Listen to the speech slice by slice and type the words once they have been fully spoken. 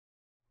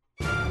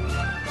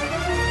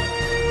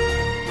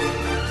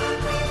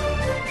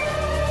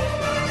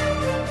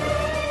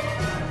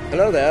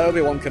Hello there,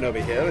 Obi-Wan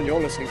Kenobi here, and you're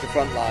listening to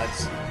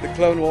Frontlines, the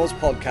Clone Wars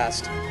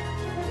podcast.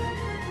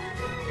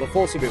 The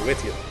Force will be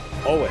with you,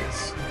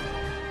 always.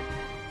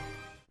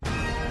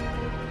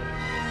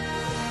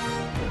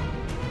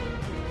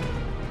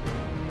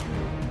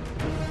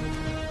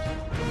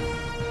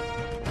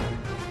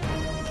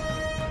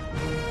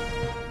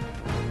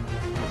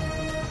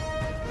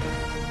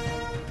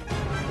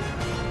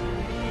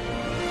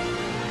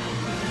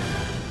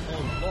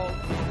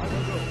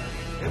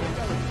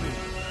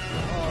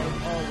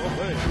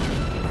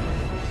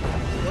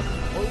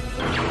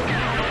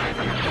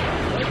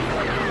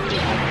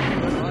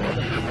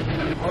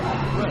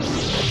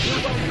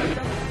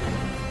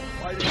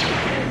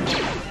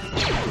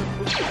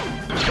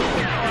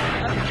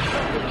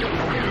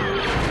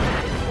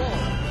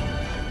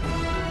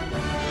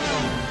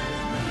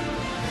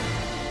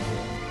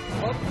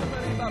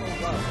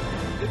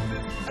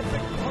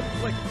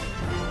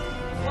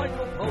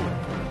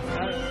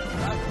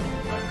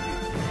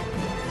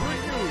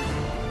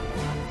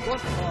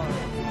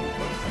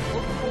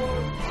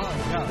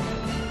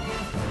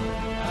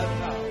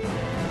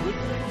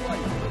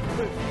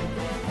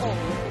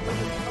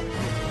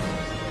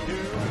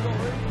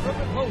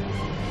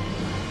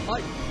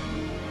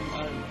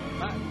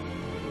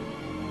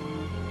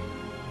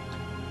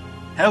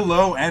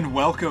 Hello and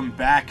welcome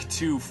back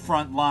to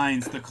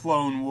Frontlines, the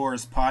Clone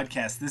Wars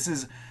podcast. This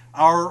is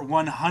our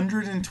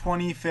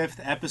 125th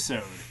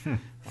episode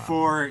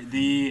for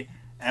the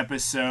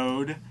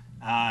episode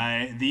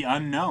The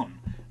Unknown.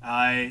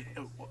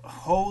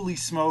 Holy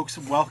smokes,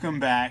 welcome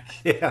back.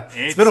 Yeah,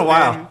 it's been a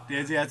while.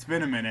 It's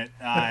been a minute.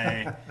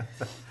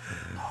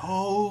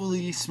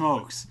 Holy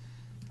smokes.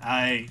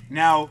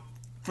 Now,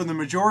 for the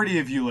majority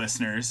of you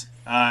listeners,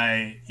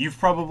 you've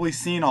probably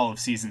seen all of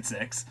Season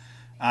 6.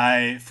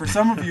 For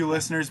some of you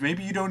listeners,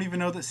 maybe you don't even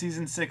know that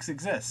Season 6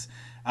 exists.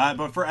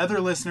 But for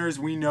other listeners,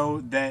 we know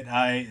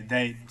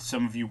that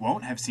some of you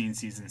won't have seen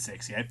Season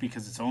 6 yet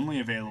because it's only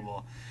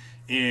available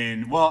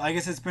I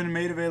guess it's been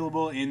made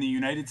available in the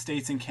United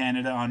States and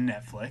Canada on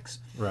Netflix.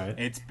 Right.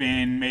 It's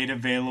been made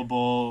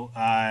available,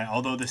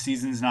 although the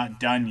season's not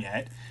done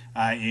yet,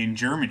 in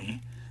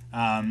Germany.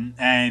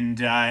 And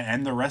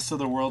the rest of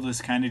the world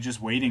is kind of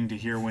just waiting to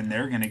hear when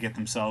they're going to get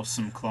themselves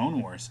some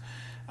Clone Wars.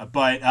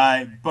 But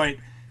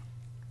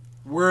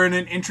we're in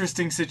an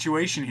interesting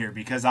situation here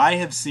because I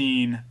have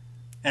seen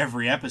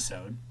every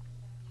episode.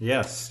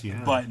 Yes, you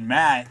have. But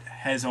Matt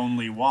has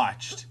only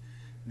watched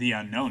The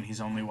Unknown.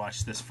 He's only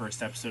watched this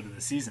first episode of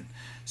the season.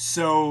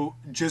 So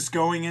just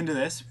going into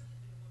this,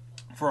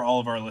 for all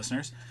of our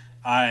listeners,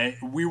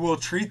 we will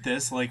treat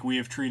this like we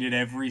have treated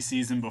every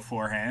season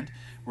beforehand.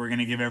 We're going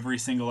to give every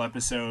single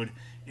episode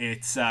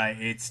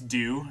its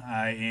due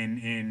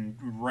in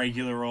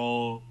regular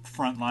old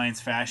Frontlines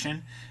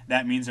fashion.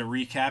 That means a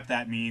recap.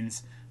 That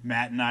means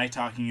Matt and I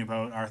talking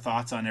about our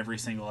thoughts on every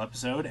single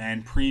episode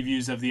and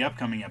previews of the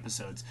upcoming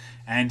episodes.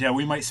 And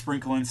we might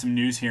sprinkle in some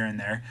news here and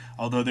there,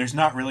 although there's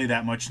not really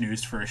that much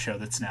news for a show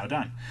that's now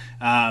done.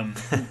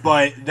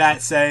 But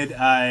that said,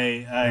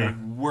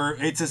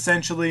 it's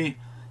essentially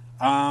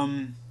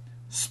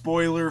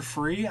spoiler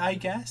free, I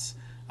guess.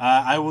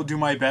 I will do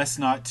my best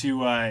not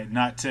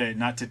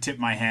to tip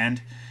my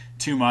hand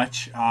too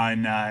much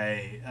on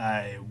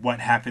what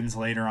happens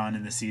later on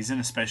in the season,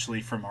 especially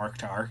from arc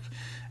to arc.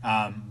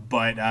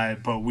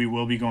 But we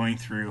will be going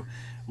through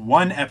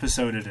one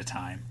episode at a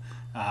time,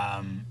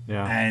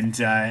 and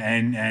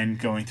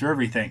going through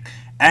everything.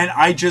 And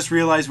I just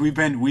realized we've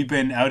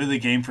been out of the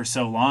game for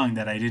so long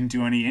that I didn't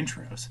do any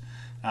intros.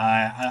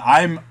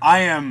 I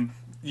am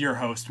your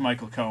host,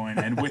 Michael Cohen,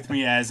 and with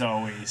me as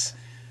always,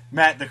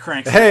 Matt the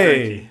Crank.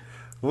 Hey,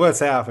 what's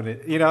happening?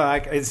 You know,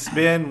 it's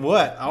been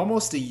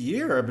almost a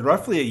year,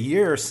 roughly a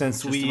year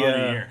since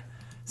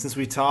since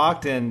we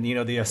talked, and you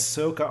know the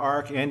Ahsoka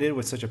arc ended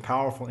with such a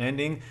powerful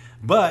ending.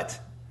 But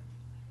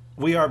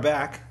we are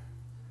back,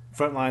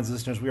 Frontlines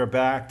listeners. We are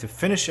back to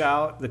finish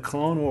out the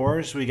Clone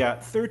Wars. We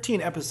got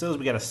 13 episodes.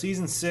 We got a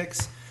season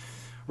 6.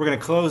 We're going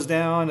to close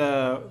down,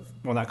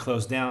 not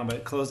close down,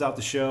 but close out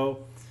the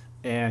show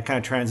and kind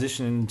of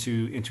transition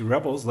into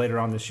Rebels later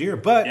on this year.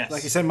 But yes,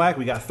 like you said, Mike,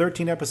 we got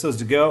 13 episodes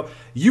to go.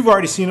 You've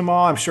already seen them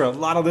all. I'm sure a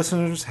lot of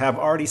listeners have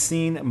already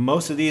seen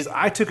most of these.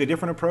 I took a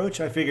different approach.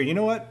 I figured, you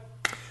know what?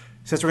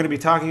 Since we're going to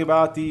be talking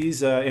about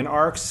these in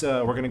arcs,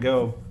 we're going to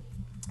go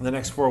the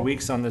next 4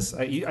 weeks on this.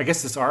 I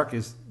guess this arc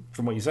is,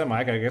 from what you said,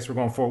 Mike, I guess we're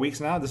going 4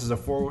 weeks now. This is a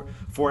four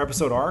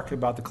episode arc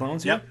about the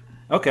clones here? Yep.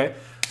 Okay.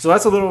 So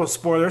that's a little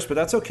spoilers, but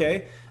that's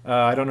okay.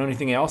 I don't know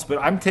anything else. But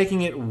I'm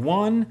taking it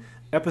one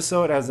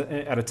episode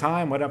at a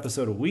time, one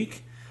episode a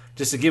week,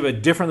 just to give a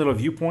different little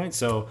viewpoint.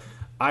 So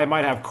I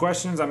might have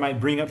questions. I might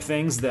bring up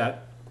things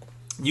that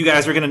you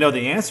guys are going to know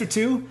the answer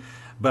to.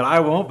 But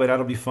I won't, but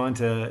that'll be fun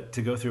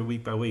to go through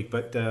week by week.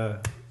 But,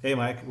 hey,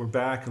 Mike, we're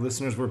back.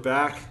 Listeners, we're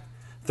back.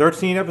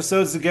 13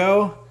 episodes to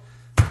go.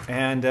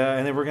 And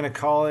then we're going to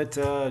call it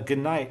good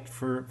night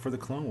for the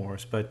Clone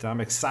Wars. But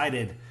I'm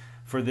excited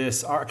for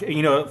this arc.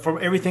 You know, from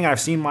everything I've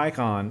seen, Mike,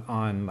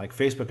 on like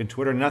Facebook and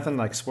Twitter, nothing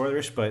like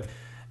spoilerish, but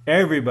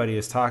everybody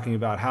is talking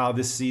about how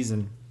this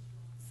season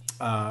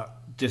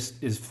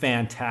just is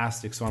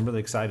fantastic. So I'm really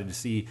excited to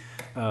see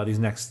these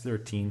next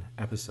 13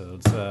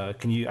 episodes.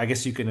 I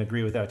guess you can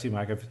agree with that too,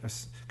 Mike. I've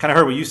kind of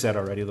heard what you said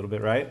already a little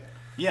bit, right?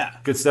 Yeah.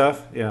 Good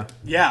stuff. Yeah.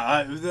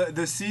 Yeah.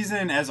 The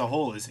season as a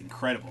whole is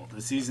incredible.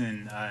 The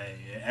season,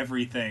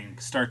 everything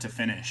start to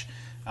finish,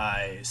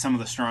 some of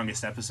the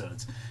strongest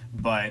episodes.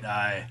 But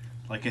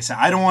like I said,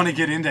 I don't want to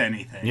get into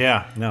anything.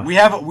 Yeah. No.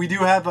 We do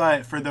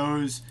have for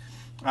those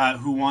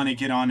who want to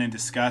get on and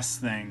discuss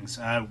things.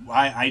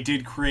 I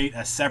did create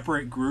a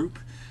separate group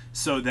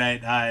so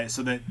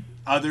that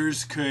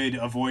others could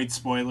avoid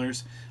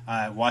spoilers,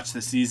 watch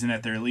the season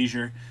at their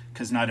leisure,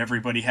 because not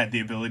everybody had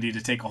the ability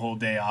to take a whole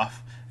day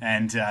off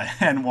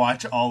and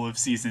watch all of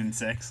season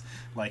 6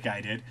 like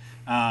I did.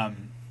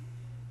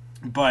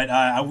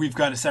 But we've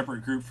got a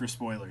separate group for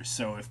spoilers.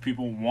 So if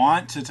people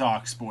want to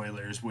talk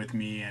spoilers with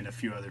me and a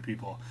few other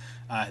people,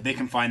 they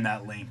can find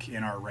that link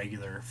in our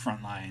regular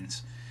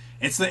Frontlines.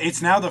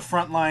 It's now the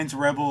Frontlines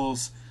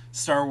Rebels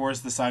Star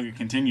Wars The Saga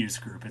Continues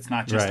group. It's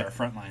not just our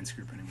Frontlines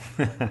group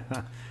anymore.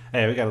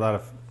 Hey, we got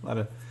a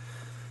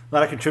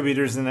lot of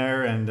contributors in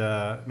there, and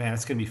man,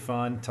 it's gonna be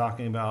fun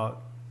talking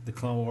about the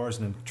Clone Wars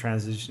and then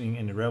transitioning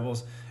into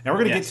Rebels. And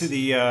we're gonna get to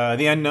the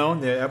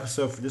unknown, the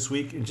episode for this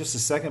week in just a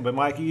second. But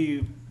Mike,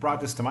 you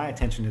brought this to my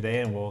attention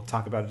today, and we'll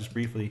talk about it just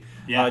briefly.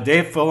 Yeah.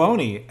 Dave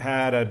Filoni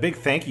had a big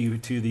thank you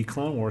to the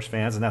Clone Wars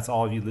fans, and that's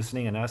all of you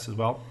listening and us as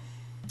well.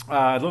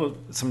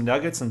 Some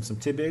nuggets and some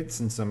tidbits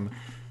and some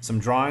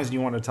drawings. Do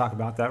you want to talk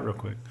about that real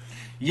quick?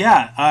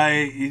 Yeah,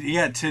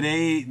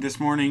 this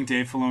morning,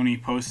 Dave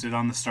Filoni posted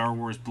on the Star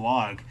Wars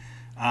blog,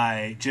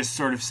 just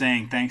sort of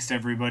saying thanks to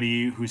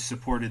everybody who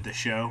supported the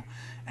show,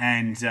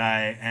 and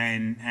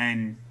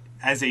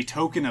as a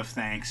token of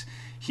thanks,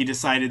 he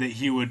decided that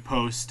he would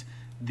post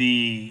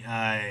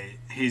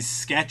his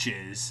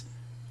sketches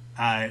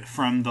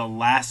from the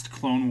last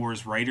Clone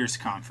Wars Writers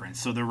Conference.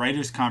 So the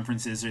Writers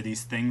Conferences are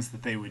these things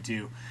that they would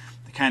do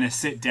to kind of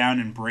sit down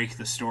and break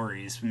the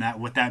stories. And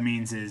what that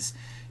means is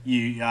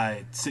you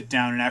sit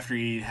down, and after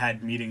he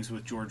had meetings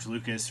with George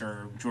Lucas,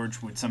 or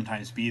George would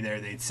sometimes be there,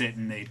 they'd sit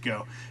and they'd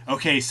go,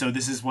 okay, so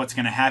this is what's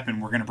going to happen.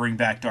 We're going to bring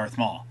back Darth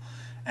Maul.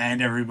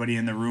 And everybody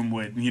in the room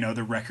would,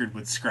 the record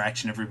would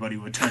scratch, and everybody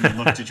would turn and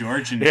look to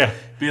George and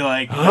be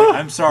like,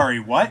 I'm sorry,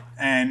 what?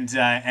 And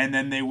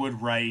then they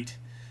would write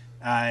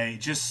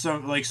just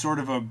sort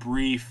of a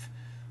brief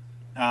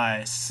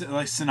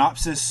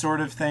synopsis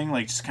sort of thing,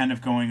 like just kind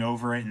of going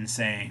over it and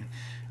saying,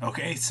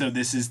 okay, so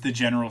this is the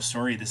general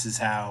story. This is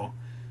how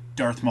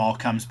Darth Maul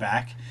comes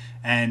back,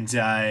 and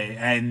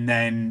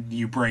then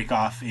you break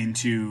off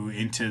into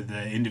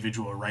the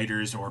individual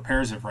writers or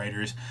pairs of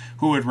writers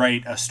who would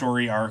write a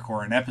story arc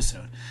or an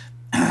episode.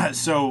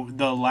 So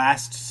the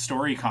last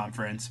story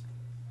conference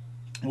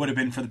would have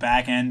been for the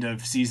back end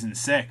of season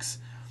 6,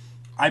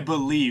 I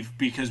believe,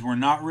 because we're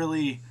not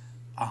really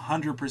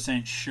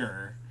 100%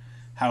 sure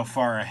how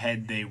far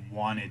ahead they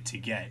wanted to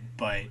get,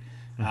 but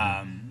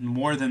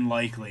more than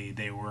likely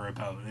they were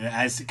about,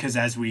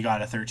 as we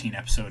got a 13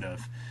 episode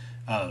of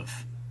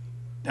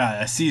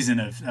a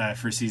season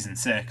for season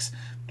 6,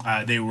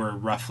 they were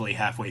roughly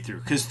halfway through,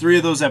 because 3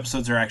 of those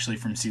episodes are actually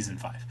from season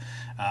 5.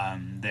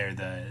 They're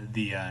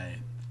the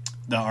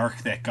arc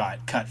that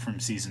got cut from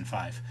season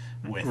 5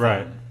 with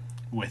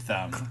what's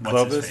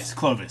Clovis? his face,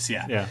 Clovis,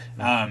 yeah.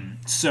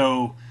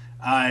 So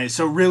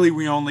really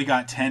we only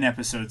got 10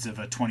 episodes of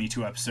a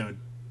 22 episode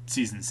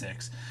season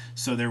 6,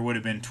 so there would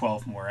have been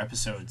 12 more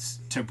episodes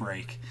to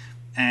break,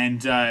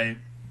 and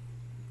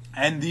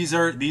these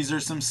are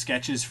some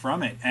sketches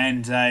from it,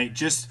 and I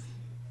guess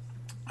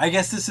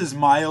this is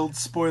mild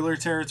spoiler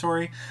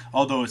territory,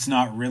 although it's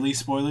not really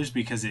spoilers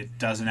because it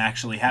doesn't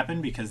actually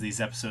happen, because these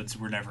episodes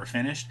were never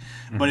finished.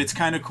 But it's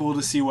kind of cool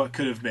to see what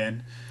could have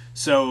been.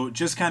 So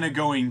just kind of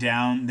going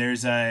down,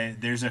 there's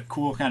a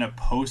cool kind of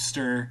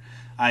poster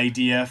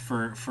idea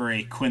for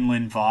a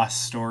Quinlan Vos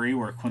story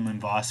where Quinlan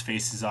Vos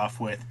faces off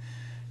with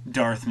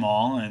Darth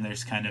Maul, and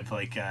there's kind of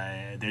like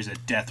there's a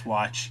Death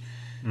Watch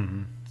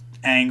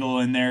angle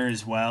in there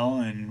as well,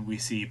 and we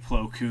see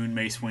Plo Koon,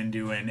 Mace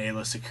Windu, and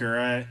Aayla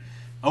Secura.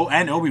 Oh,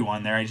 and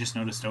Obi-Wan there. I just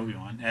noticed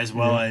Obi-Wan, as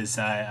well as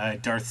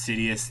Darth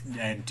Sidious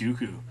and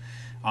Dooku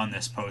on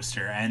this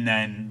poster. And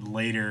then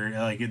later,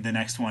 like the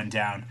next one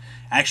down,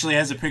 actually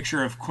has a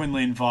picture of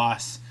Quinlan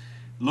Vos.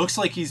 Looks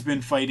like he's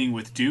been fighting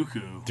with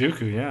Dooku.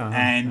 Dooku, yeah.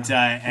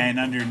 And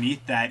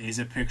underneath that is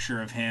a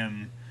picture of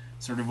him,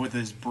 sort of with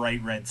his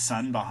bright red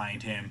sun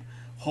behind him,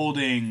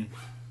 holding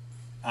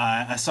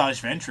Asajj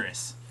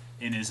Ventress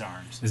in his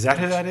arms. Is that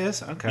who that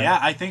is? Okay. Yeah,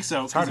 I think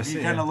so. It's hard to if you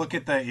see, kind of look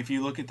at if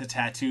you look at the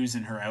tattoos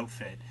in her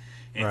outfit,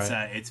 it's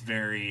Right. It's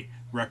very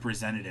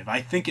representative. I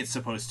think it's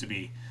supposed to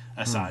be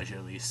Asajj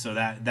at least, so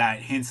that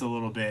hints a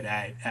little bit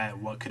at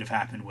what could have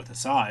happened with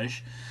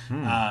Asajj,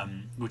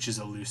 which is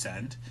a loose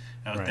end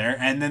out Right. there.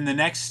 And then the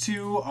next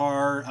 2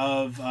 are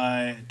of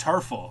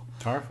Tarful.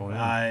 Tarful,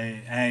 yeah.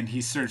 And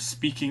he's sort of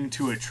speaking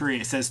to a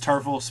tree. It says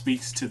Tarful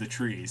speaks to the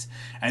trees,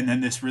 and then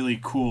this really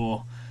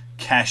cool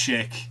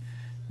Kashyyyk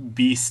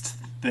beast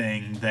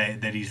thing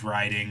that he's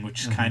riding,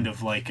 which is kind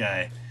of like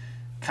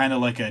kind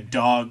of like a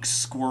dog,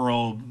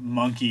 squirrel,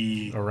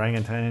 monkey,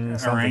 orangutan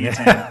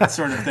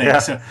sort of thing.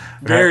 So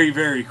very,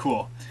 very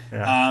cool.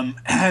 Yeah.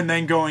 And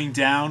then going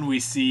down, we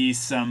see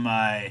some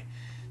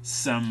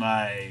is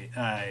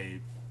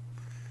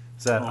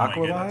that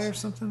Aqualai or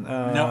something?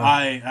 No,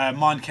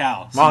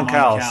 Moncal.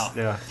 Moncals.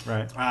 Yeah,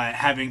 right.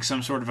 Having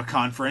some sort of a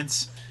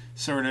conference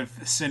sort of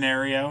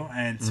scenario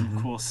and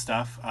some cool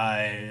stuff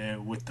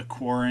with the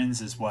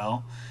Quarrens as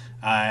well.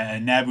 A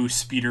Naboo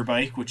speeder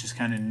bike, which is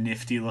kind of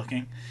nifty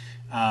looking.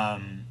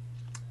 And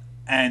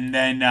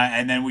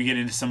then we get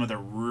into some of the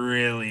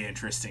really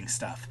interesting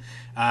stuff.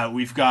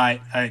 We've got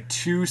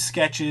 2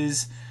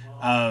 sketches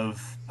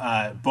of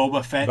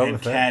Boba Fett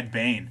and Cad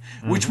Bane,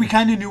 which we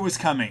kind of knew was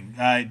coming.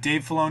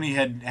 Dave Filoni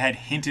had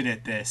hinted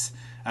at this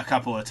a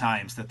couple of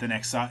times, that the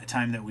next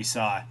time that we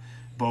saw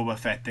Boba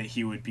Fett, that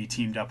he would be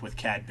teamed up with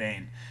Cad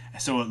Bane.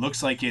 So it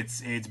looks like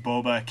it's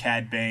Boba,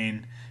 Cad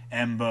Bane,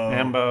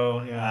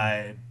 Embo,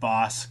 yeah.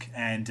 Bosk,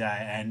 and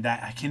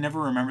that I can never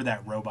remember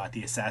that robot,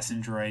 the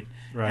assassin droid,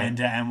 right.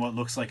 And what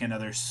looks like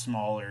another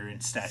smaller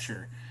in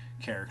stature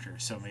character.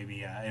 So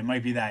maybe it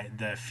might be that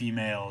the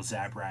female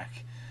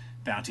Zabrak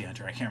bounty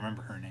hunter. I can't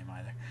remember her name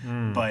either.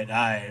 But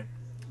and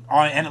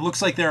it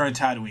looks like they're on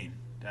Tatooine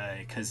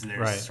because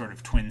there's sort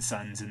of twin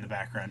suns in the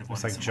background of one.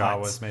 It's like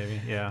Jawas, maybe.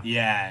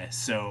 Yeah.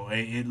 So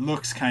it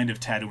looks kind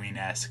of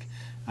Tatooine-esque,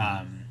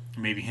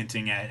 maybe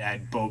hinting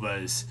at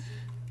Boba's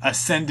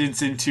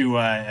ascendance into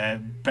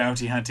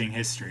bounty hunting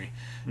history.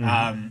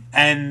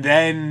 And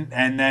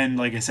then,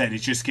 like I said, it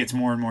just gets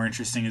more and more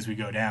interesting as we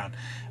go down.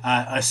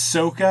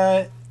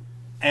 Ahsoka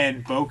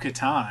and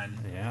Bo-Katan.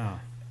 Yeah.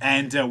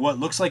 And what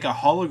looks like a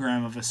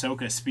hologram of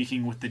Ahsoka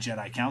speaking with the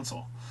Jedi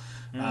Council.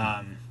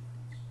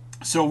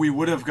 So we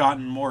would have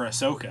gotten more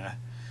Ahsoka.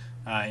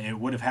 It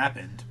would have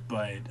happened,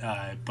 but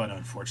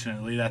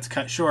unfortunately that's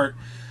cut short.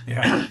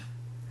 Yeah.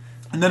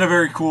 And then a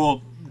very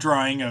cool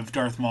drawing of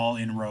Darth Maul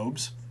in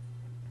robes.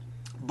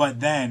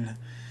 But then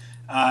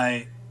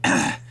a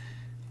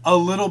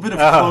little bit of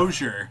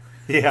closure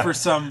for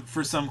some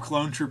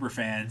Clone Trooper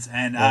fans.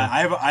 And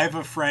I have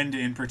a friend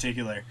in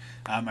particular,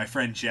 my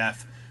friend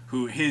Jeff,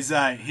 who his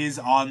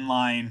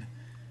online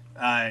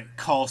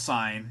call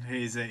sign,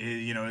 his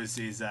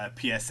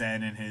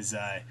PSN and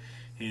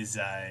his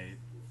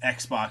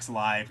Xbox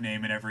Live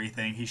name and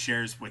everything, he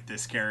shares with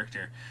this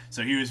character.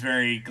 So he was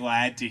very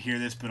glad to hear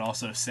this, but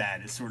also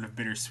sad. It's sort of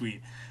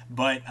bittersweet.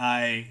 But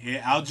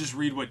I'll just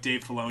read what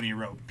Dave Filoni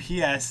wrote.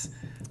 P.S.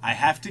 I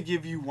have to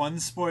give you one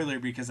spoiler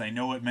because I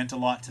know it meant a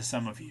lot to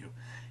some of you.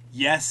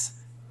 Yes,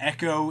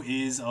 Echo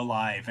is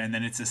alive, and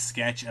then it's a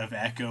sketch of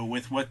Echo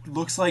with what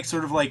looks like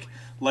sort of like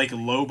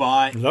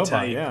Lobot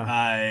type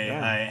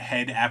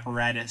head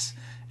apparatus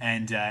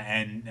and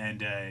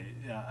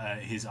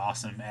his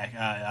awesome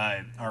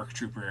ARC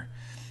Trooper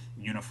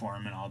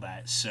uniform and all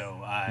that.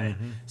 So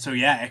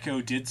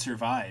Echo did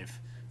survive,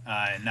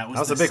 and that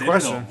was a big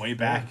question way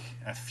back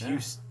a few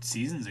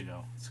seasons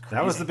ago.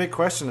 That was the big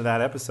question of that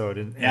episode,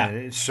 and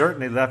it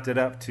certainly left it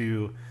up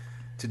to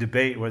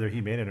debate whether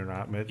he made it or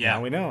not. But now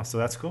we know, so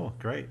that's cool.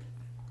 Great,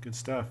 good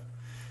stuff.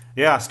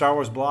 Yeah, Star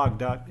Wars blog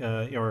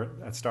or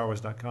at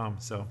StarWars.com.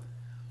 So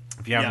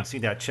if you haven't seen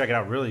that, check it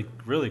out. Really,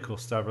 really cool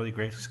stuff. Really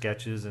great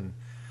sketches, and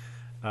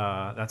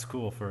that's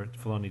cool for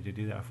Filoni to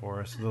do that for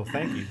us. A little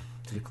thank you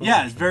to the Clone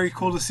Wars. It's very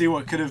cool to see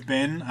what could have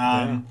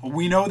been.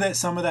 We know that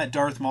some of that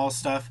Darth Maul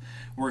stuff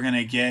we're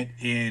gonna get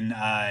in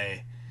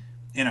a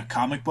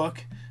comic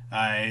book.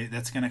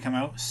 That's going to come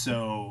out,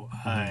 so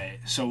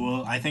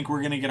I think we're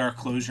going to get our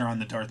closure on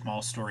the Darth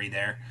Maul story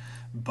there,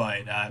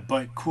 but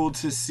cool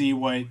to see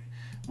what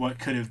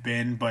could have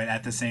been, but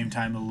at the same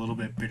time a little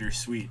bit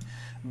bittersweet.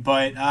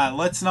 But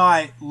let's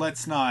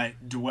not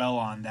dwell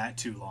on that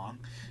too long.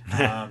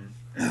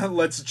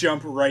 Let's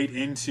jump right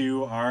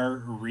into our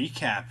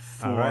recap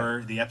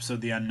for the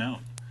episode The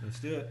Unknown. Let's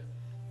do it.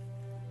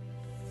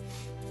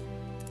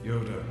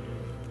 Yoda,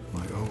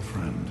 my old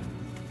friend,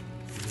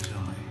 it is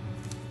I.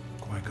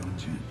 Qui-Gon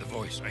Jinn. The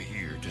voice I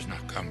hear does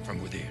not come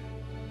from within,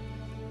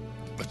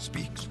 but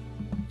speaks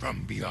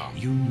from beyond.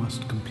 You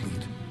must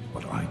complete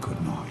what I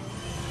could not.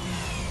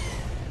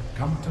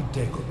 Come to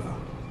Dagobah.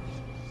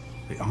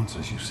 The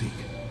answers you seek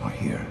are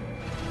here.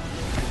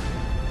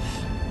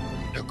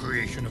 The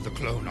creation of the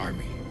clone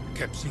army,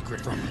 kept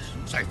secret from us,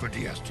 Cypher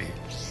DST.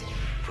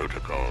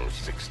 Protocol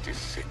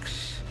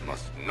 66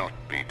 must not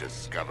be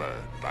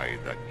discovered by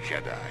the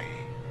Jedi.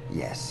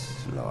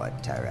 Yes,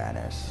 Lord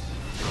Tyrannus.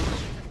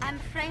 I'm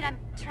afraid I'm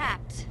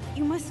trapped.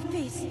 You must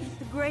face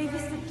the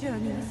gravest of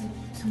journeys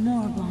to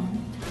Moribond.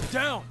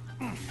 Down!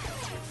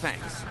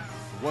 Thanks.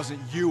 It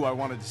wasn't you I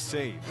wanted to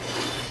save.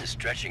 This is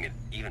stretching it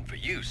even for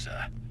you,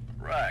 sir.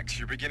 Rex,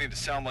 you're beginning to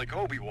sound like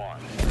Obi-Wan.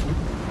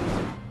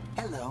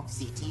 Hello,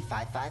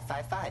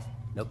 CT-5555.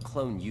 No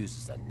clone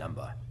uses a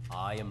number.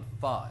 I am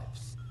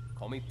Fives.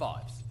 Call me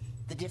Fives.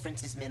 The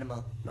difference is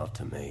minimal. Not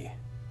to me.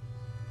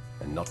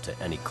 And not to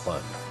any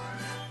clone.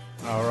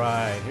 All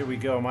right, here we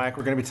go, Mike.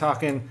 We're going to be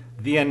talking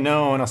The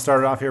Unknown. I'll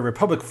start it off here.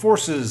 Republic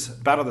forces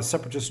battle the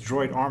Separatist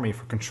droid army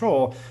for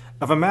control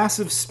of a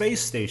massive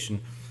space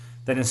station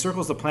that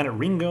encircles the planet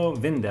Ringo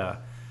Vinda.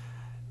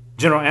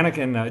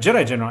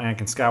 Jedi General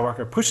Anakin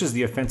Skywalker pushes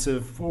the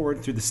offensive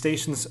forward through the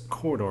station's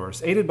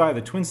corridors, aided by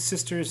the twin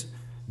sister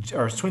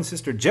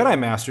Jedi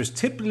Masters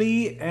Tip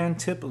Lee and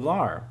Tip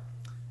Lar.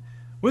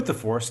 With the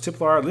Force,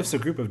 Tip Lar lifts a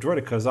group of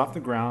droidekas off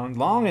the ground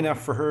long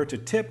enough for her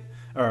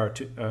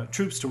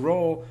troops to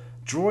roll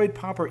droid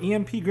popper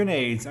EMP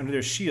grenades under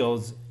their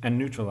shields and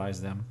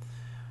neutralize them.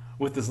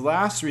 With this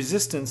last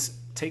resistance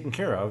taken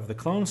care of, the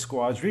clone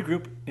squads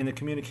regroup in the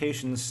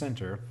communications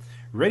center,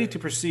 ready to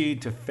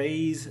proceed to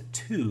Phase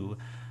 2,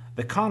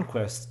 the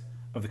conquest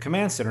of the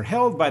command center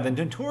held by the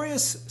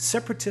notorious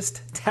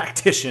separatist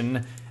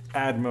tactician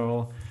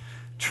Admiral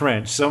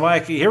Trench. So,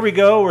 Mike, here we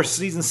go. We're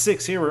season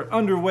 6 here. We're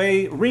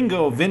underway.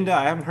 Ringo Vinda.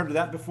 I haven't heard of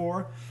that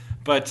before.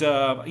 But,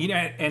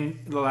 and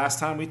the last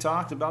time we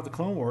talked about the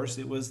Clone Wars,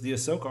 it was the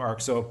Ahsoka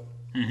arc. So,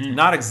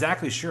 not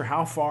exactly sure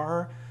how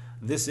far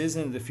this is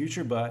into the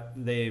future, but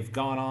they've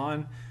gone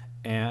on.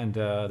 And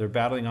they're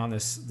battling on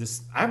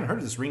this. I haven't heard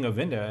of this Ringo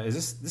Vinda.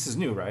 This is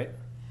new, right?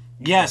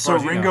 Yeah. So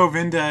Ringo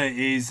Vinda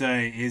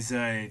is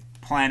a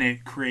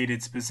planet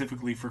created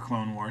specifically for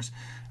Clone Wars,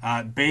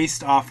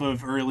 based off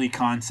of early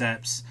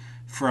concepts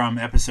from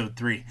Episode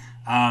 3.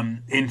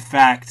 In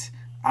fact,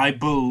 I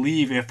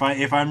believe if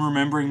I'm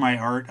remembering my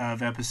Art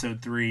of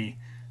Episode 3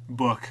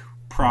 book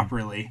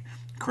correctly,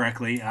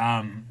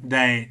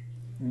 that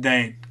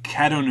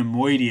Cato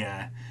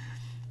Nemoidia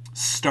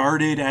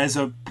started as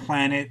a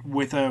planet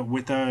with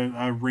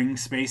a ring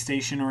space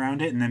station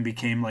around it, and then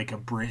became like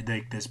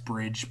this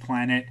bridge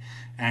planet,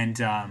 and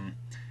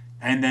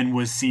then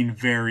was seen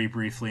very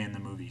briefly in the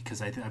movie,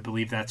 because I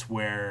believe that's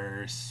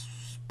where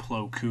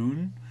Plo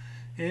Koon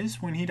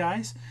is when he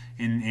dies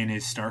in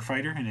his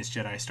starfighter, in his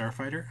Jedi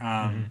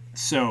starfighter.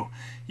 So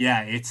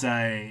yeah,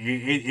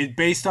 it's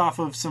based off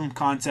of some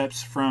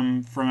concepts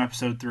from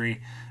Episode 3,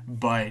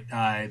 but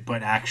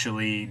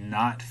actually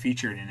not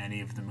featured in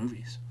any of the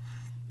movies.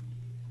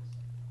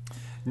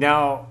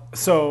 Now,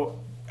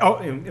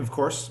 and of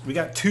course, we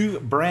got 2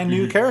 brand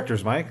new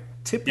characters, Mike.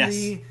 Tip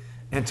Lee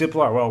and Tip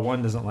Lar. Well,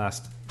 one doesn't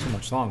last too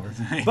much longer.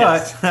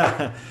 But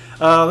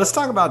let's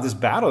talk about this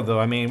battle, though.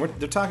 I mean,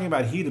 they're talking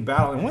about heated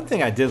battle. And one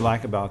thing I did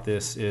like about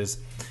this is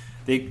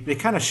they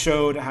kind of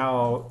showed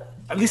how,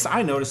 at least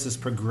I noticed this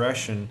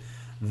progression,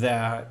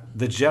 that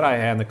the Jedi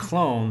and the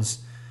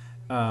clones,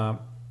 how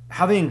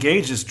they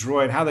engage this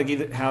droid,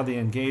 how they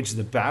engage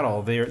the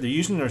battle. They're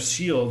using their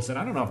shields, and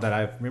I don't know if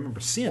I remember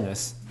seeing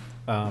this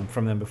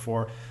from them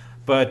before,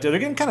 but they're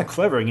getting kind of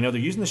clever. You know, they're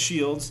using the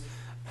shields.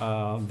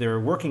 They're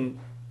working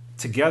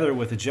together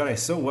with the Jedi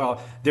so well.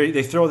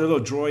 They throw their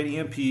little droid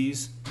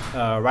EMPs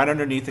right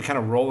underneath. They kind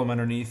of roll them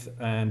underneath,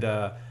 and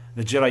the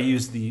Jedi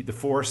use the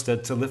Force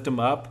to lift them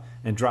up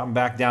and drop them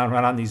back down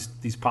right on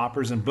these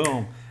poppers, and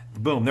boom,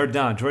 they're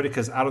done.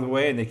 Droideka's out of the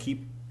way, and they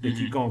keep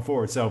going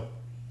forward. So,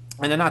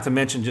 and then not to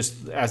mention,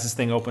 just as this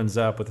thing opens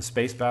up with the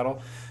space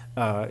battle,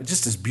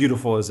 just as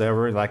beautiful as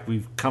ever, like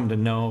we've come to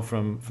know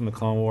from the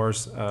Clone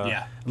Wars.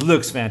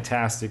 Looks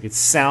fantastic. It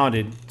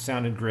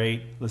sounded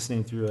great.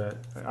 Listening through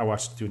I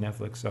watched it through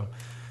Netflix, so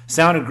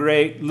sounded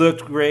great,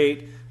 looked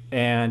great,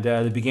 and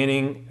the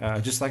beginning,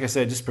 just like I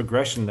said, just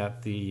progression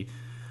that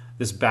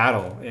this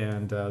battle,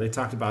 and they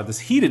talked about this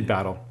heated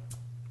battle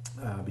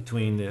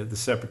between the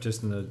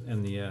Separatists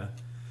and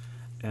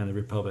the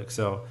Republic.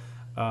 So,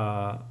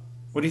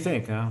 what do you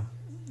think?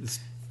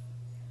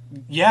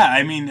 Yeah,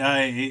 I mean,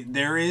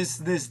 there is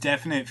this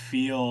definite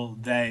feel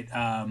that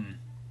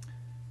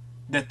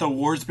that the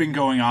war's been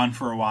going on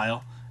for a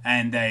while,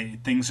 and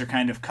that things are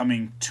kind of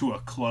coming to a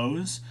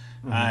close.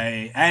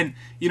 And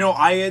you know,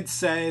 I had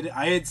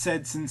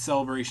said since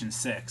Celebration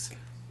 6,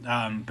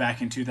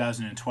 back in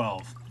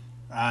 2012,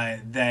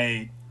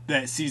 that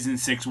season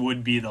 6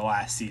 would be the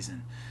last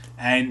season,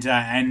 and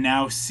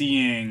now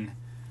seeing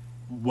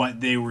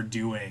what they were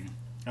doing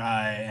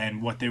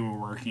and what they were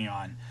working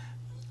on,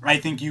 I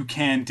think you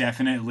can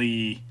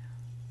definitely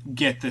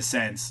get the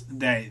sense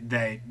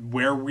that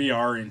where we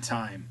are in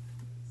time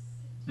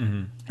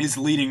is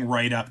leading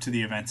right up to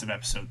the events of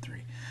Episode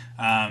 3.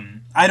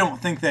 I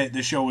don't think that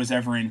the show was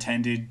ever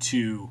intended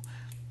to,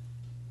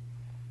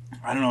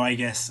 I don't know, I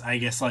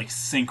guess like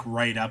sync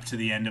right up to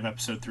the end of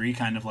Episode 3,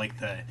 kind of like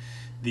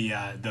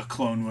the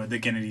Clone War, the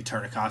Gennady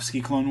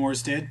Tartakovsky Clone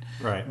Wars did.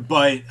 Right.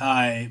 But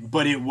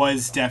it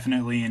was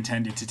definitely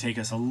intended to take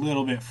us a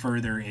little bit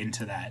further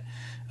into that.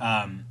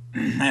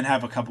 And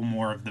have a couple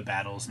more of the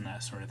battles and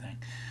that sort of thing.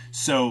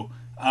 So,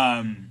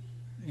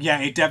 yeah,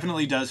 it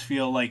definitely does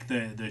feel like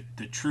the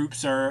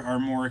troops are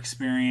more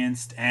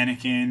experienced.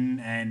 Anakin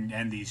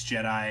and these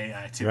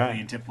Jedi, Tip Lee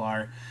and Tip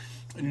Lar,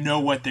 know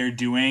what they're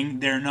doing.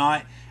 They're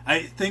not...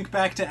 I think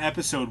back to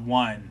Episode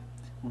 1,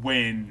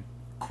 when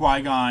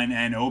Qui-Gon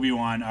and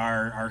Obi-Wan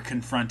are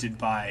confronted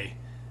by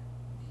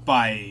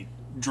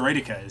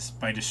droidekas,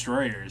 by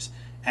destroyers,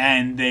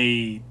 and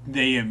they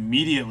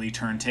immediately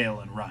turn tail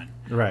and run.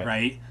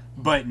 Right?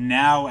 But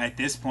now, at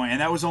this point,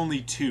 and that was only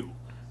 2.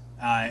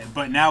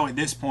 But now at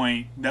this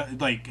point,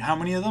 like how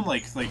many of them?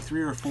 Like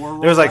 3 or 4.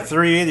 There's like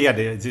 3. You got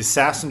the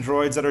assassin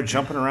droids that are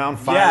jumping around,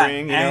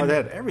 firing. Yeah, they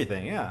had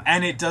everything. Yeah,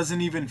 and it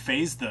doesn't even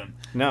phase them.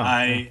 No,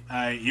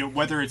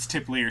 whether it's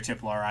Tip Lee or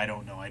Tiplar, I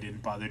don't know. I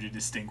didn't bother to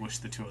distinguish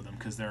the two of them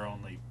because they're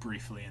only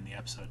briefly in the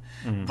episode.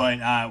 Mm-hmm.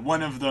 But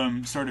one of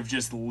them sort of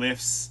just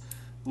lifts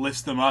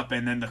them up,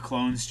 and then the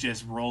clones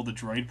just roll the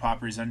droid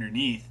poppers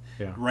underneath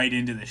right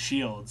into the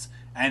shields,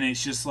 and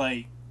it's just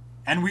like.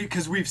 And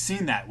because we've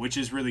seen that, which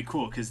is really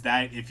cool, because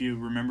that, if you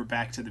remember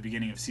back to the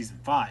beginning of season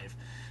 5,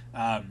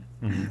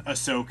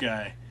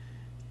 Ahsoka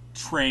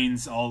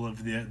trains all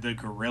of the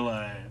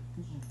guerrilla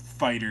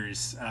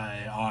fighters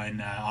on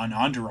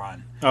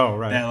Onderon. Oh,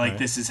 right. That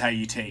this is how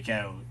you take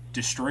out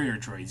destroyer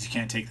droids. You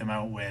can't take them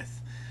out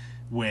with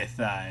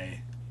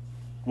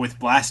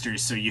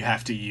blasters, so you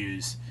have to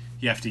use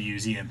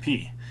EMP.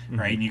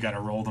 Right, and you got to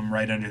roll them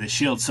right under the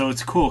shield. So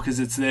it's cool because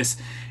it's this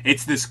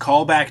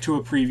callback to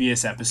a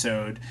previous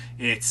episode.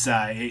 It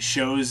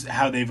shows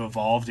how they've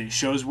evolved. It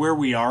shows where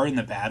we are in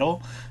the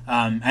battle,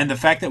 and the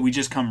fact that we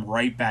just come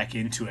right back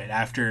into it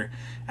after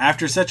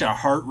such a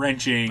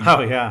heart-wrenching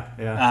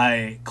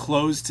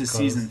close to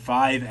season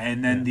 5,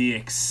 and then the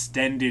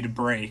extended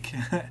break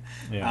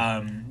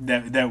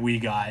that we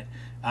got.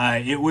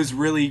 It was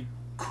really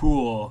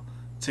cool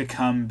to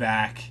come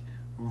back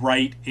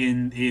right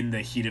in the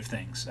heat of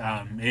things.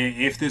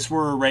 If this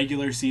were a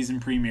regular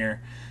season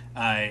premiere,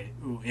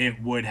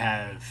 it would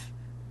have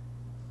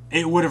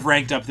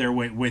ranked up there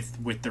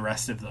with the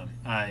rest of them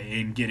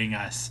in getting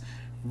us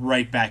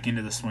right back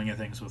into the swing of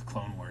things with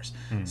Clone Wars.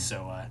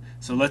 So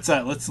let's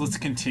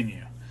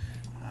continue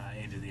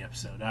into the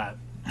episode.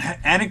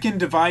 Anakin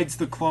divides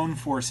the clone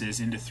forces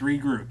into 3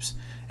 groups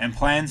and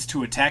plans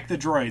to attack the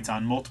droids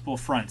on multiple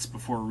fronts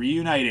before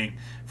reuniting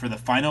for the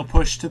final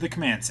push to the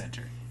command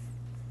center.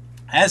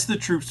 As the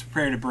troops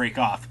prepare to break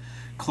off,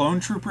 Clone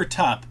Trooper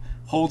Tup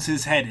holds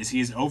his head as he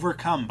is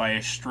overcome by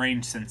a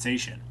strange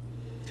sensation.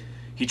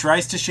 He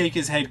tries to shake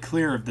his head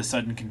clear of the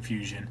sudden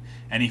confusion,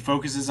 and he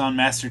focuses on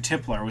Master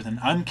Tiplar with an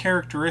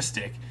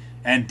uncharacteristic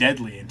and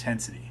deadly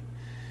intensity.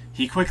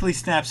 He quickly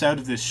snaps out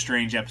of this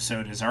strange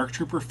episode as ARC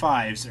Trooper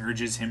Fives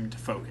urges him to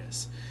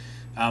focus.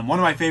 One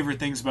of my favorite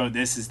things about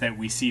this is that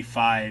we see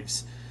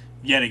Fives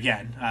yet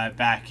again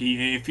back.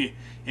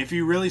 If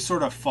you really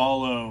sort of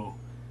follow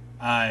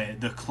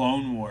the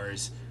Clone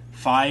Wars,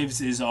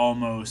 Fives is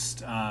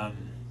almost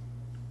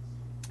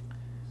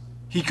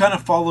he kind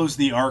of follows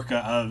the arc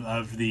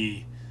of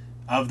the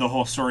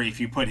whole story if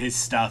you put his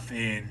stuff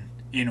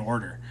in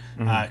order,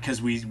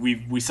 because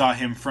we saw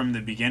him from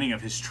the beginning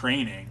of his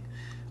training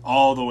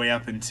all the way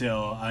up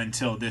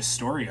until this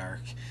story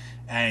arc,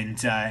 and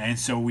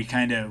so we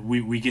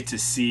get to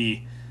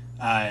see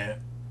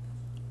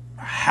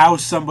how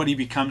somebody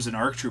becomes an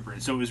ARC Trooper.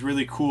 And so it was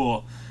really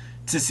cool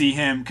to see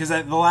him, because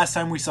the last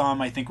time we saw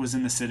him, I think, was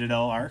in the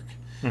Citadel arc,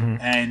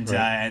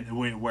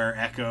 where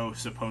Echo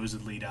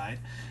supposedly died,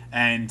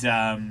 and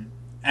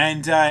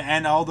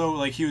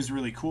although he was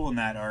really cool in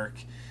that arc,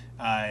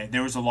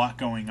 there was a lot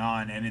going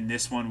on, and in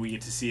this one we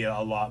get to see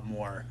a lot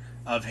more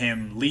of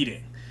him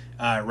leading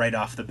right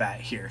off the bat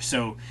here.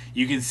 So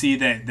you can see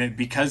that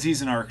because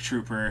he's an ARC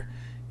Trooper,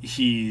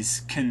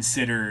 he's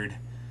considered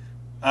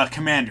a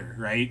commander,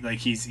 right? Like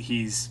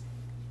he's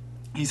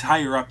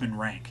higher up in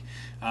rank.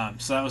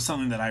 So that was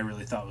something that I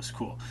really thought was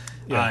cool.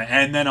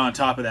 And then on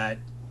top of that,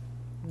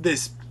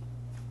 this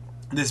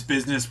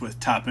business with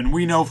Tup, and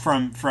we know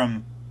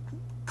from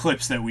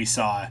clips that we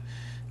saw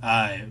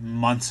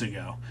months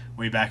ago,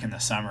 way back in the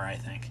summer, I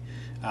think.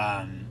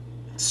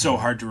 So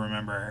hard to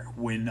remember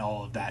when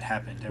all of that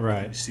happened.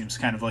 Everything seems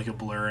kind of like a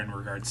blur in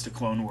regards to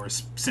Clone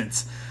Wars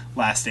since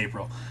last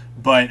April.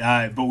 But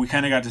we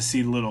kind of got to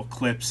see little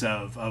clips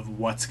of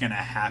what's going to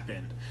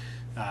happen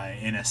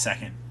in a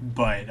second.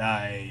 But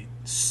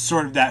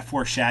sort of that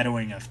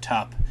foreshadowing of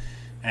Tup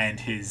and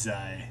his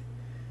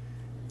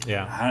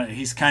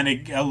he's kind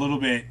of a little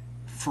bit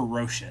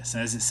ferocious,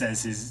 as it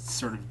says, his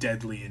sort of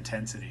deadly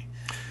intensity.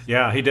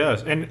 Yeah, he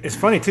does. And it's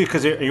funny too,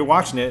 because you're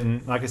watching it,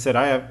 and like I said,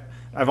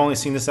 I've only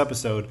seen this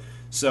episode,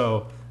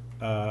 so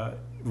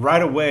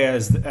right away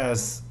as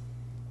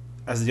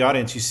the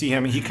audience, you see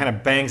him, he kind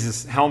of bangs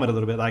his helmet a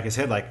little bit, like his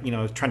head,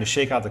 trying to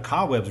shake out the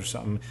cobwebs or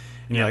something,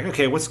 and you're like,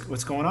 okay, what's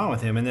going on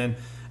with him? And then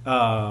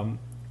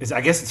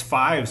I guess it's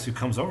Fives who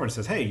comes over and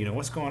says, hey,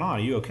 what's going on?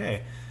 Are you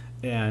okay?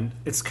 And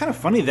it's kind of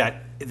funny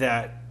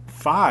that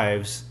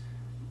Fives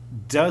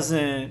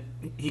doesn't,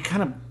 he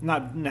kind of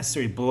not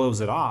necessarily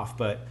blows it off,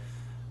 but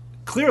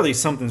clearly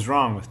something's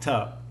wrong with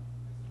Tup.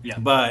 Yeah.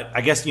 But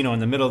I guess, in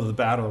the middle of the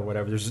battle or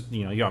whatever, there's,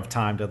 you have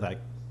time to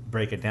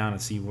break it down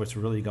and see what's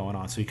really going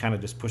on. So he kind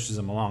of just pushes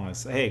them along and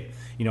says, hey,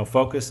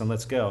 focus and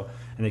let's go.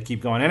 And they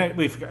keep going. And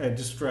I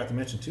just forgot to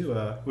mention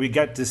too, we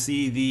got to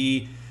see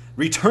the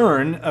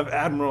return of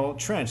Admiral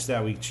Trench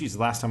the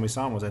last time we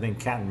saw him was, I think,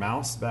 Cat and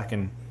Mouse back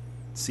in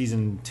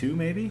season 2,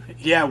 maybe?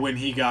 Yeah, when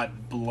he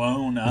got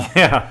blown up.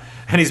 Yeah.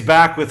 And he's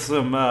back with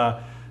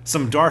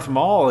some Darth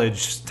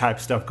Maul-age type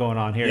stuff going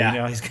on here.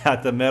 Yeah. He's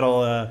got the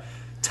metal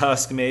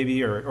tusk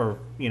maybe, or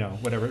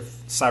whatever,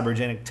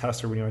 cybergenic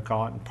tusk or what you want to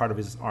call it, and part of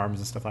his arms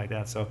and stuff like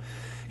that. So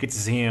get to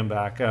see him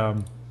back.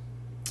 So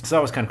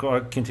that was kind of cool.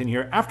 I'll continue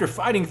here. After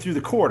fighting through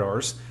the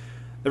corridors,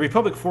 the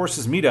Republic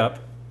forces meet up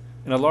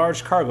in a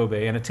large cargo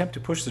bay and attempt to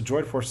push the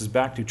droid forces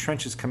back to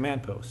Trench's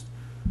command post.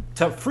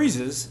 Tup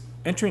freezes,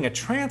 entering a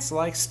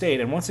trance-like state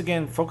and once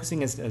again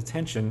focusing his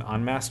attention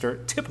on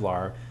Master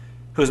Tiplar,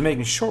 who is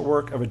making short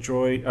work of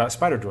a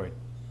spider droid.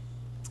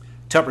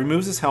 Tup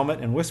removes his helmet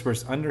and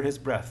whispers under his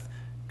breath,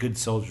 "Good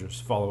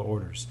soldiers follow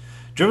orders."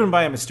 Driven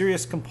by a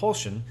mysterious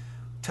compulsion,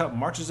 Tup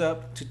marches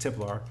up to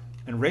Tiplar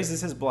and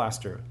raises his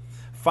blaster.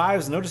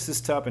 Fives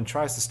notices Tup and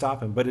tries to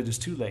stop him, but it is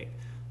too late.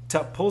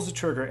 Tup pulls the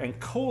trigger and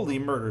coldly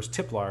murders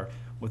Tiplar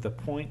with a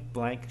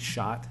point-blank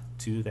shot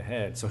to the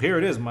head. So here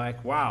it is,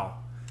 Mike. Wow.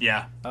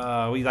 Yeah.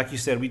 Like you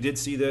said, we did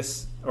see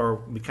this, or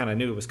we kind of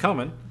knew it was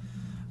coming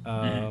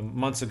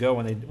months ago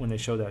when they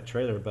showed that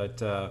trailer.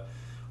 But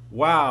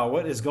wow,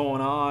 what is going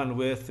on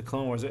with the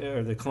Clone Wars,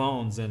 or the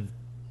clones? And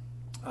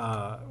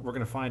we're going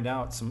to find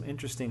out some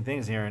interesting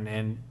things here.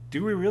 And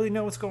do we really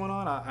know what's going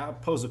on? I'll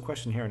pose a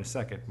question here in a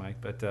second, Mike.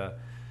 But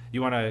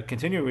you want to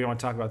continue, or we want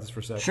to talk about this for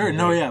a second? Sure.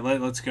 No, yeah.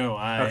 Let's go.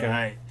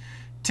 Okay.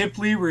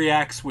 Tiplee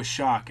reacts with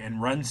shock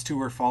and runs to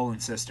her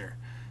fallen sister.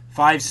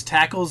 Fives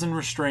tackles and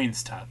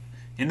restrains Tup.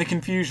 In the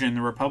confusion,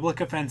 the Republic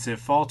offensive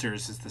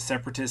falters as the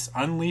Separatists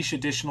unleash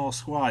additional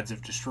squads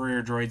of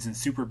destroyer droids and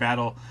super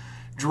battle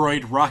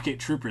droid rocket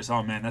troopers.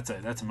 Oh man, that's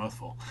a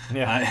mouthful.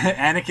 Yeah.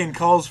 Anakin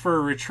calls for a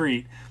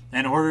retreat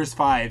and orders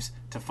Fives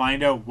to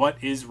find out what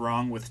is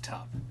wrong with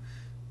Tup.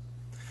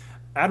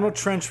 Admiral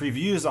Trench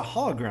reviews a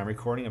hologram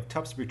recording of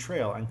Tup's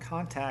betrayal and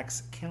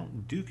contacts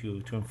Count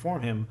Dooku to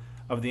inform him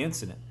of the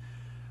incident.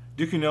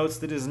 Dooku notes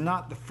that it is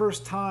not the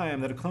first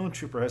time that a clone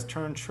trooper has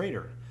turned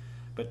traitor,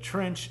 but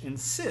Trench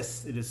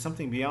insists it is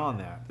something beyond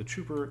that. The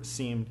trooper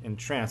seemed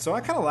entranced. So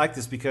I kind of like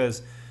this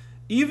because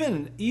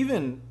even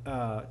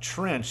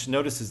Trench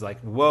notices, like,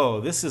 whoa,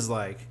 this is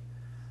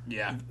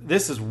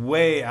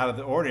way out of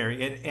the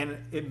ordinary. And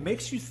it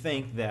makes you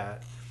think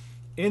that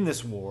in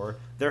this war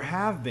there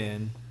have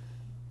been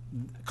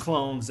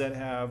clones that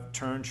have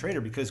turned traitor,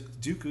 because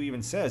Dooku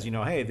even says,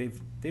 hey,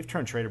 they've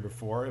turned traitor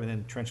before, and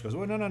then Trench goes,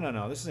 well,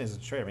 no, this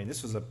isn't a traitor. I mean,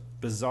 this was a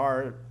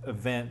bizarre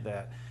event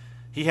that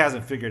he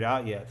hasn't figured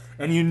out yet.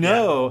 And and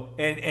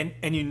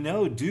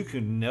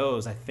Dooku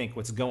knows, I think,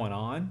 what's going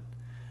on,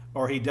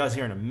 or he does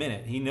here in a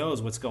minute. He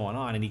knows what's going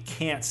on, and he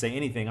can't say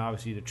anything,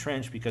 obviously, to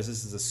Trench, because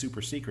this is a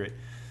super secret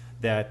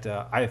that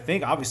I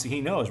think, obviously, he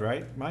knows,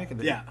 right, Mike?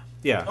 Yeah.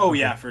 Oh, okay.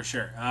 Yeah, for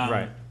sure.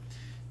 Right.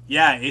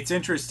 Yeah, it's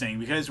interesting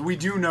because we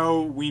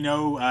know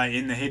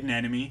in The Hidden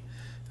Enemy,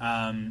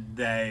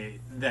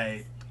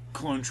 they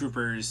clone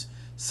troopers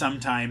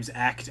sometimes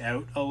act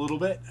out a little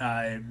bit,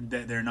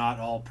 that they're not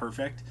all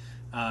perfect.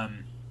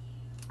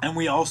 And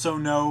we also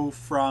know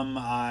from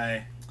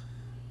I'm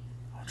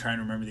trying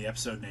to remember the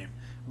episode name,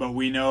 but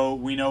we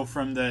know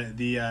from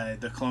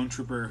the clone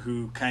trooper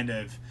who kind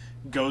of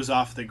goes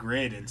off the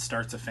grid and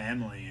starts a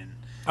family and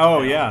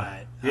Cut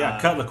Lawquane,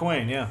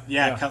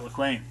 Cut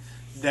Lawquane.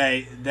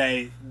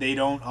 They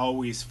don't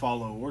always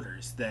follow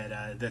orders.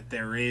 That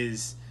there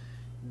is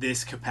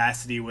this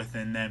capacity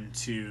within them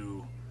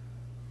to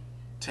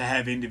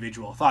have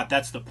individual thought.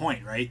 That's the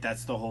point, right?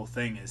 That's the whole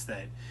thing, is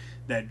that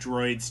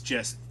droids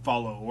just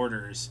follow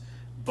orders,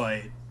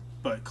 but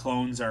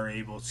clones are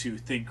able to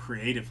think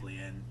creatively,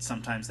 and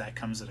sometimes that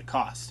comes at a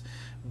cost.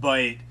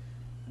 But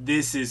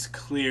this is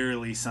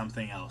clearly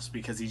something else,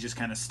 because he just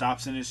kind of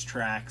stops in his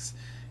tracks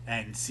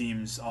and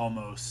seems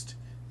almost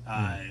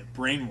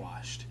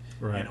brainwashed.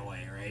 Right. In a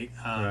way, right?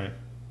 Right.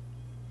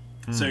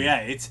 So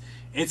yeah,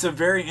 it's a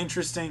very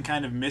interesting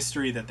kind of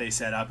mystery that they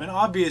set up, and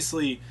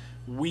obviously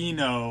we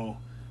know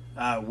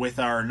with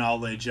our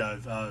knowledge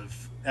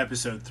of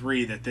Episode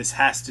 3 that this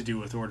has to do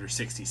with Order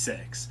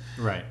 66.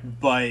 Right.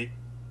 But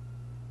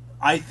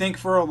I think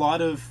for a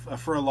lot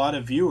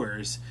of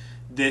viewers,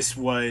 this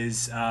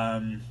was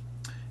an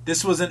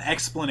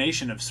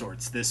explanation of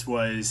sorts. This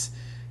was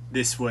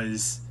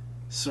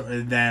sort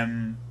of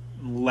them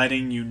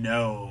letting you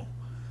know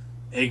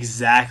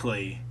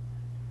exactly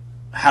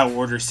how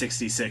Order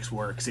 66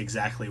 works,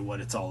 exactly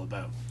what it's all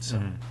about. So,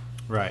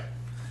 Right.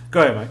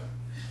 Go ahead,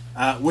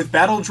 Mike. With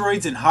battle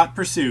droids in hot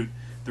pursuit,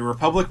 the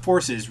Republic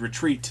forces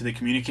retreat to the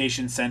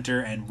communications center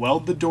and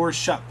weld the doors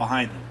shut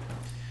behind them.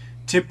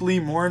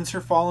 Tiplee mourns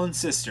her fallen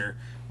sister,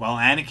 while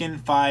Anakin,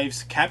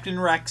 Fives, Captain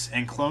Rex,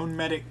 and clone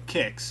medic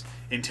Kix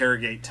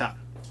interrogate Tup.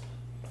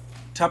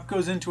 Tup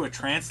goes into a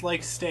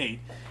trance-like state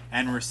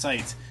and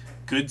recites,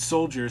 "Good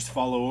soldiers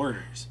follow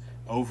orders,"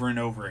 over and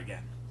over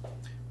again.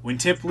 When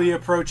Tiplee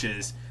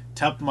approaches,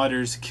 Tup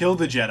mutters, "Kill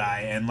the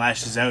Jedi," and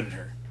lashes out at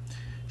her.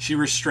 She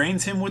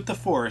restrains him with the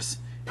Force,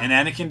 and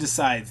Anakin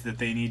decides that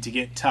they need to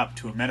get Tup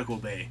to a medical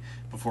bay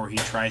before he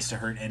tries to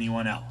hurt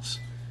anyone else.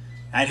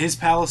 At his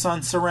palace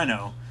on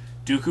Sereno,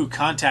 Dooku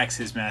contacts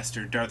his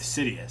master, Darth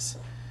Sidious.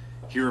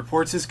 He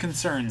reports his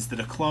concerns that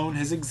a clone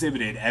has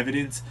exhibited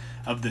evidence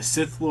of the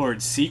Sith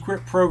Lord's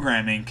secret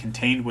programming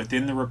contained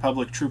within the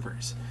Republic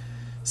troopers.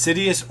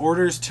 Sidious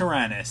orders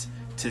Tyrannus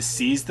to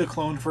seize the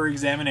clone for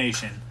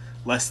examination,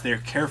 lest their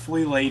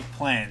carefully laid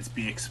plans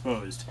be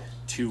exposed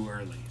too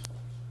early.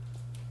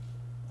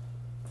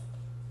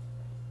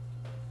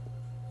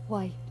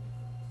 Why?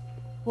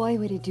 Why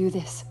would he do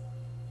this?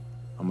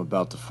 I'm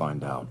about to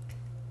find out.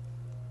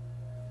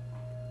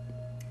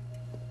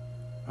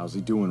 How's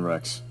he doing,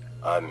 Rex?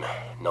 I'm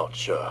not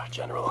sure,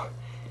 General.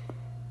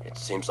 It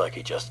seems like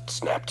he just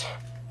snapped.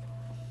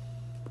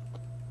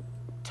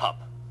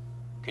 Tup,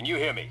 can you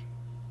hear me?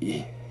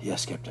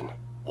 Yes, Captain.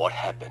 What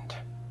happened?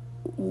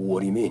 What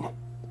do you mean?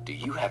 Do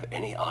you have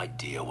any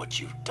idea what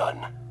you've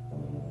done?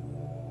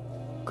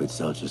 Good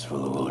soldiers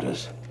follow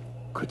orders.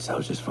 Good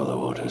soldiers follow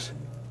orders.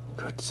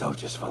 Good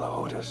soldiers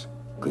follow orders.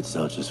 Good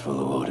soldiers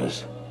follow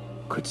orders.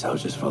 Good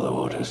soldiers follow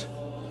orders.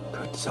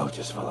 Good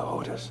soldiers follow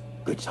orders.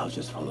 Good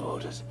soldiers follow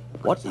orders.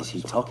 What is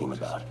he talking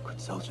about? Good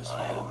soldiers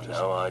follow orders. I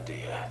have no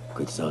idea.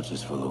 Good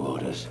soldiers follow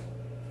orders.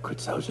 Good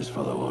soldiers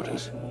follow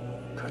orders.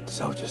 Good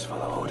soldiers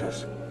follow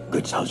orders.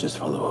 Good soldiers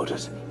follow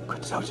orders.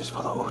 Good soldiers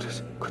follow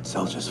orders. Good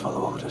soldiers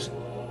follow orders.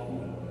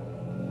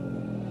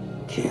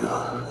 Kill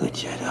the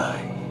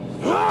Jedi.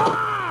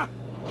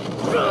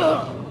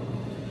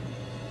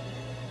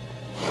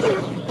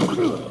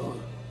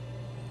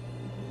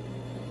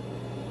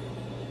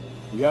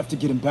 We have to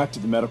get him back to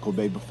the medical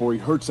bay before he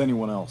hurts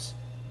anyone else.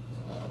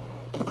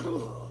 I have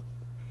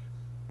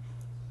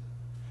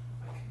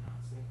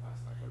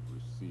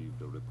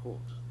received a report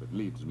that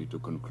leads me to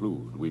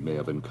conclude we may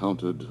have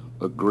encountered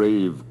a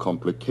grave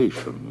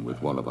complication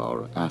with one of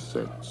our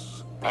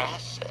assets.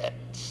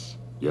 Assets?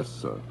 Yes,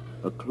 sir.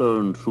 A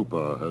clone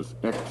trooper has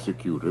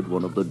executed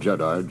one of the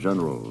Jedi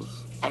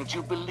generals. And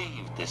you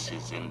believe this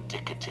is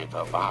indicative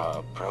of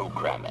our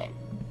programming?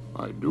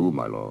 I do,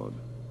 my lord.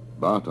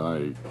 But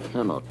I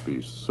cannot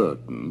be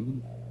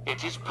certain.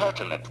 It is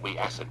pertinent we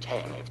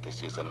ascertain if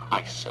this is an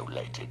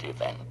isolated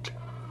event.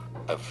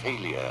 A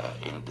failure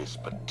in this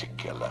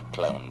particular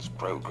clone's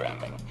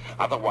programming.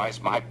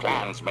 Otherwise, my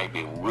plans may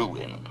be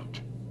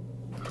ruined.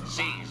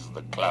 Seize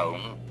the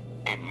clone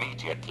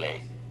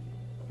immediately.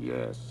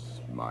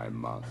 Yes, my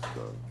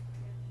master.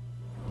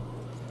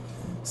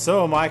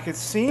 So, Mike, it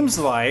seems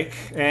like,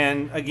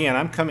 and again,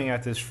 I'm coming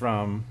at this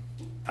from,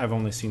 I've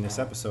only seen this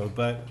episode,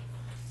 but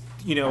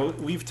you know,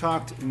 we've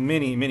talked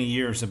many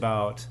years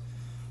about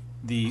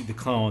the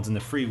clones and the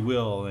free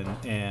will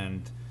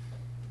and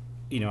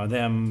you know,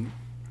 them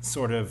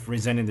sort of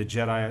resenting the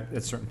Jedi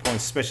at certain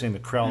points, especially in the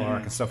Krell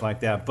arc and stuff like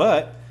that.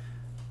 But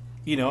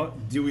you know,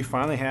 do we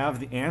finally have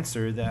the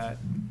answer that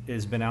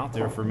has been out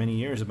there for many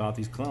years about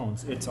these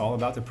clones? It's all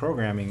about the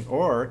programming,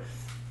 or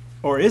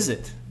is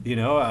it? You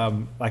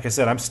know, like I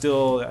said, I'm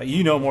still,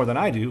 you know more than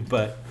I do,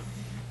 but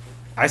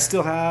I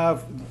still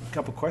have a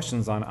couple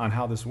questions on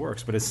how this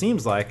works. But it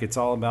seems like it's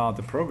all about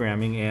the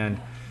programming, and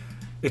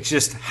it's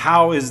just,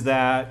 how is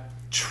that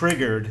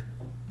triggered?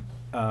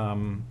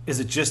 Is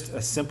it just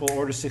a simple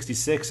Order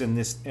 66 and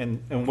this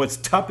and what's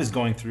Tup is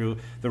going through,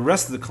 the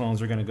rest of the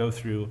clones are going to go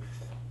through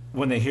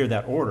when they hear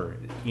that order,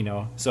 you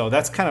know? So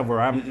that's kind of where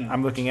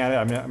I'm looking at it.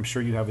 I mean, I'm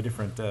sure you have a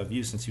different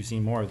view since you've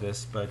seen more of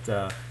this, but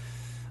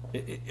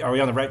are we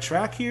on the right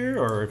track here,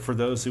 or for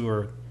those who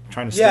are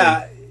trying to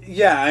study?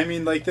 Yeah, I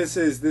mean, like, this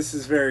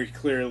is very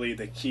clearly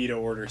the key to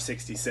Order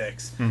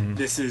 66. Mm-hmm.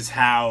 This is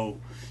how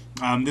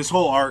this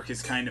whole arc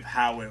is kind of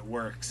how it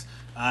works.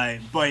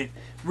 But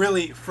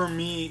really, for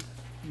me,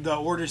 the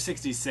Order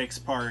 66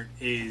 part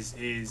is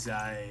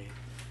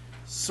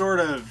sort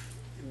of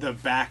the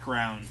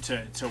background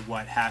to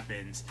what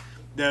happens.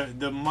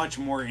 The much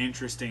more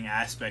interesting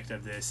aspect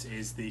of this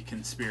is the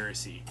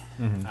conspiracy.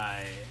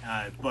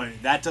 Mm-hmm.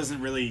 But that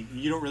doesn't really,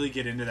 you don't really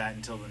get into that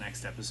until the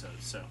next episode.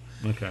 So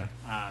okay.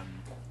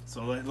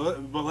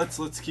 But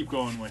let's keep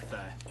going with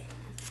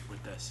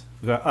this.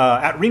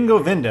 At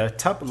Ringo Vinda,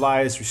 Tup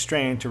lies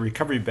restrained to a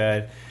recovery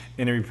bed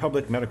in a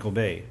Republic medical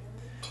bay.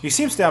 He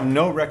seems to have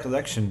no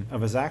recollection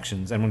of his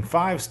actions, and when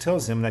Fives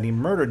tells him that he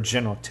murdered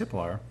General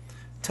Tiplar,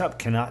 Tup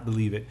cannot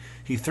believe it.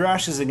 He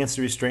thrashes against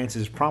the restraints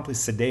and is promptly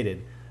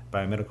sedated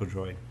by a medical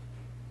droid.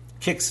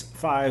 Kix,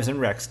 Fives, and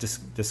Rex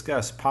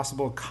discuss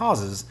possible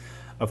causes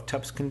of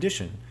Tup's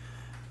condition,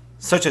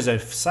 such as a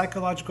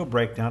psychological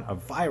breakdown, a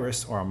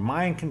virus, or a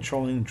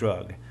mind-controlling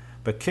drug.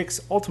 But Kix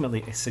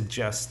ultimately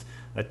suggests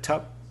that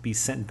Tup be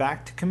sent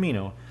back to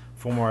Kamino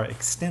for more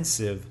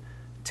extensive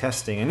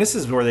testing. And this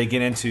is where they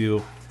get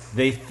into,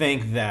 they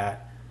think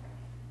that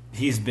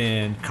he's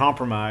been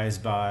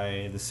compromised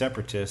by the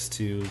Separatists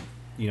to,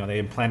 you know, they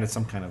implanted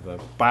some kind of a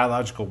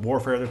biological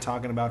warfare they're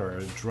talking about, or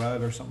a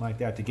drug or something like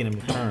that to get him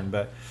to turn.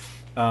 But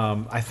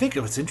I think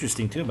what's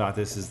interesting too about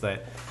this is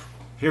that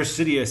here's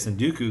Sidious and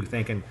Dooku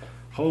thinking,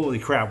 holy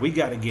crap, we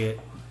got to get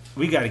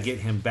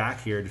him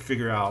back here to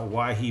figure out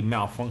why he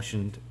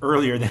malfunctioned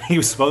earlier than he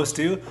was supposed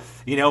to,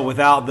 you know,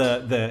 without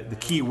the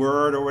key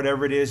word or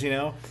whatever it is, you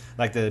know,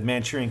 like the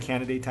Manchurian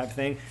Candidate type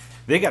thing.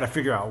 They got to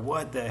figure out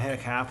what the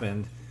heck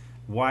happened,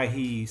 why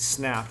he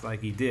snapped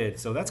like he did.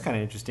 So that's kind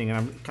of interesting, and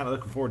I'm kind of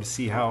looking forward to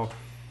see how.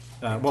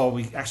 Well,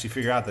 we actually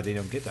figure out that they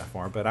don't get that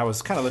far, but I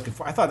was kind of looking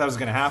for. I thought that was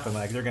going to happen.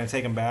 Like they're going to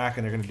take him back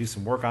and they're going to do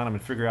some work on him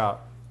and figure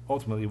out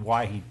ultimately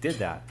why he did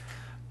that.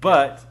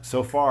 But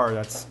so far,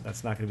 that's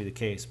not going to be the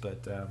case.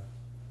 But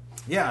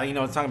yeah, you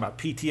know, it's talking about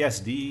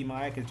PTSD,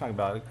 Mike. It's talking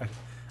about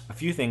a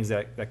few things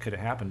that could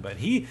have happened. But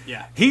he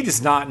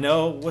does not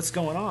know what's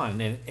going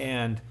on,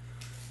 and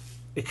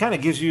it kind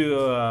of gives you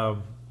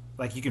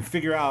like you can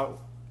figure out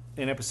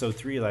in episode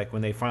 3, like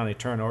when they finally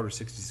turn Order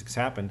 66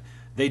 happened,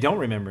 they don't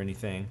remember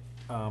anything.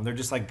 They're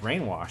just like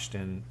brainwashed,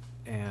 and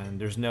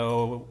there's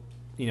no,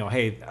 you know,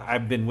 hey,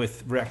 I've been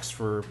with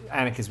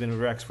Anakin's been with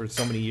Rex for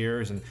so many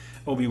years, and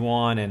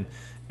Obi-Wan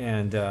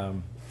and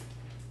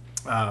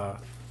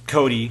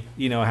Cody,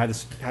 you know, had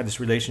this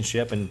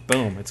relationship, and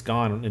boom, it's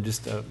gone in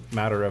just a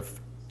matter of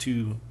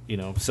 2, you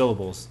know,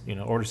 syllables, you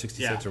know, Order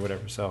 66 or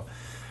whatever. So,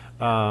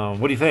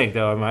 what do you think,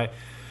 though?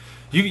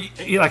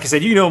 You like I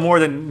said, you know more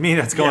than me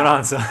that's going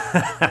on. So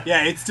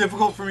yeah, it's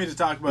difficult for me to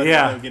talk about it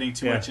without getting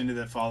too much into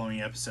the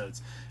following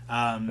episodes.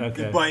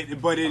 Okay.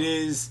 But it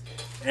is,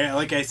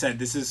 like I said,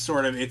 this is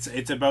sort of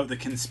it's about the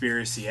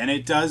conspiracy, and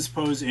it does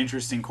pose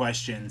interesting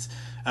questions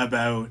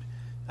about.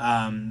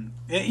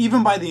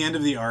 Even by the end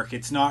of the arc,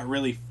 it's not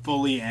really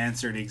fully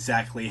answered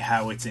exactly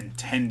how it's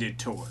intended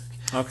to work.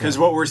 Because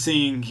what we're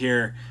seeing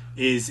here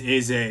is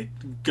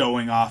it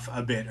going off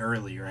a bit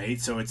early, right?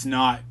 So it's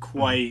not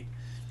quite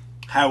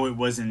how it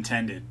was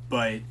intended,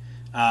 but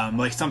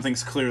like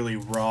something's clearly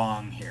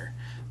wrong here.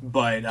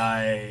 But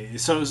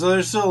so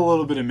there's still a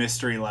little bit of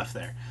mystery left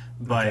there.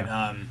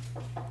 But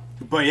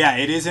but yeah,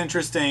 it is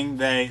interesting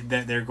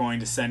that they're going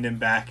to send him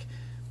back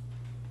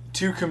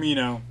to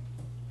Kamino,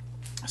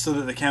 so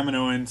that the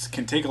Kaminoans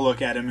can take a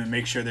look at him and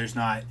make sure there's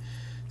not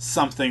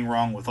something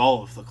wrong with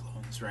all of the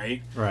clones,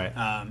 right? Right.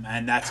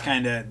 And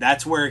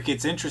that's where it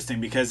gets interesting,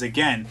 because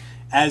again,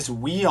 as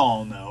we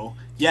all know,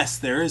 yes,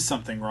 there is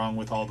something wrong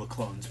with all the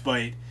clones,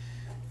 but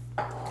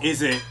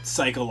is it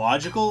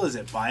psychological? Is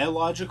it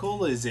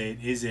biological? Is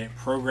it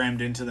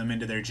programmed into them,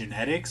 into their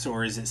genetics,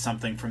 or is it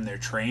something from their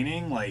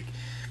training? Like,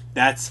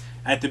 that's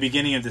at the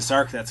beginning of this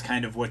arc. That's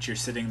kind of what you're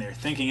sitting there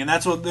thinking, and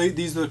that's what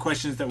these are the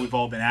questions that we've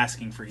all been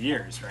asking for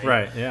years, right?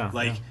 Right. Yeah.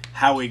 Like,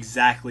 how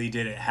exactly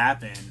did it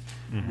happen?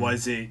 Mm-hmm.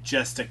 Was it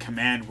just a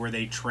command? Were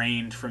they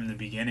trained from the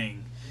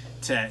beginning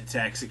to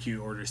execute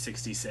Order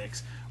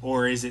 66,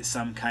 or is it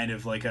some kind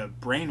of like a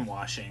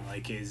brainwashing?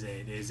 Like, is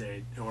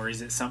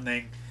it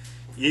something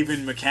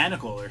even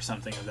mechanical or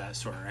something of that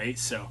sort, right?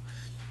 So,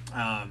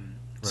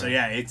 so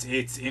yeah,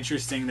 it's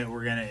interesting that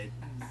we're gonna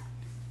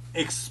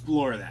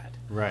explore that.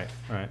 Right.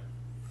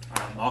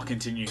 I'll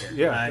continue here.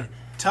 Yeah.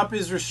 Tup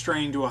is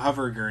restrained to a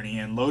hover gurney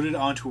and loaded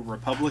onto a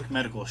Republic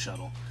medical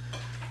shuttle.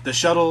 The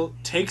shuttle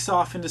takes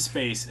off into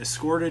space,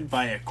 escorted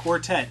by a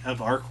quartet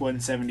of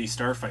ARC-170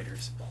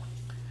 starfighters.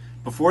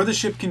 Before the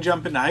ship can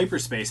jump into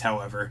hyperspace,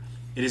 however,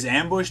 it is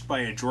ambushed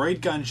by a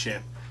droid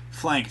gunship,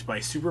 flanked by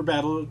super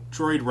battle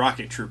droid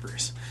rocket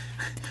troopers.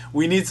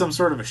 We need some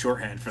sort of a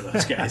shorthand for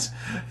those guys.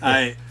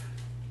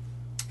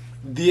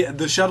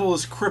 The shuttle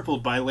is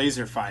crippled by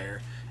laser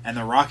fire, and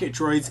the rocket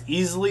droids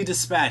easily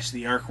dispatch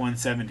the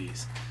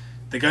ARC-170s.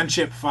 The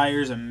gunship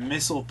fires a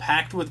missile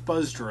packed with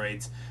buzz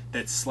droids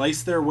that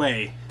slice their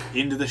way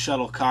into the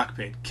shuttle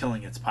cockpit,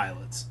 killing its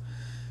pilots.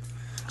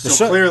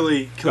 So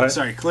clearly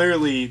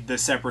the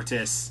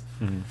Separatists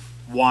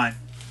want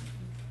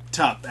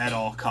Tup at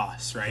all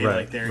costs, right?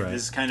 Like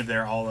this is kind of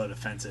their all-out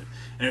offensive.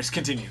 And it's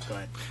continue. Go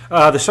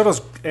ahead. The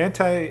shuttle's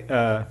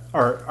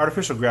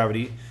artificial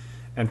gravity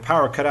and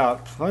power cut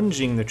out,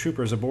 plunging the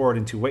troopers aboard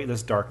into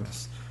weightless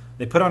darkness.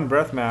 They put on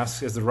breath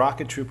masks as the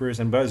rocket troopers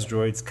and buzz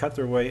droids cut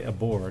their way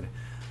aboard.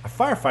 A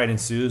firefight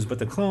ensues, but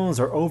the clones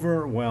are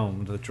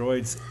overwhelmed. The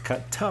droids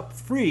cut Tup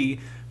free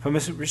from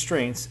his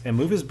restraints and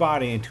move his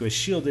body into a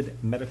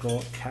shielded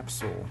medical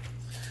capsule.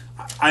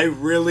 I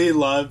really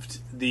loved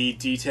the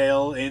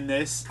detail in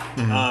this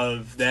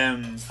of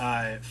them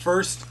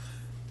first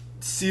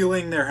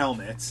sealing their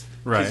helmets,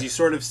 because you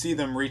sort of see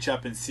them reach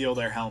up and seal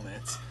their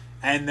helmets,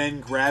 and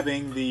then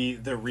grabbing the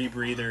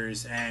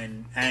rebreathers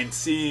and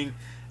seeing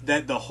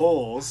that the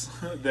holes,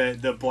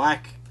 the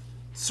black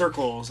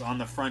circles on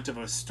the front of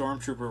a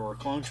stormtrooper or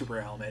clone trooper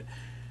helmet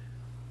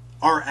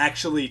are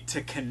actually to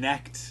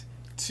connect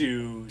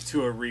to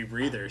a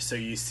rebreather. So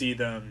you see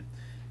them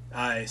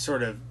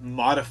sort of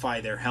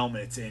modify their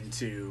helmets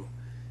into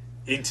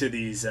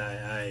these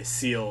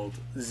sealed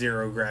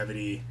zero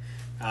gravity,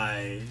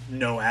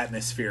 no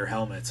atmosphere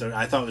helmets. So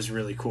I thought it was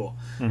really cool.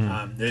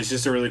 There's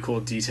just a really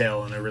cool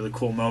detail and a really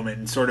cool moment,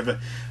 and sort of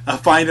a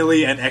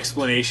finally an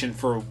explanation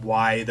for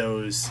why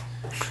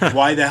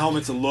why the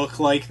helmets look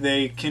like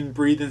they can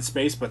breathe in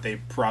space, but they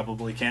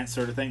probably can't,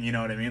 sort of thing. You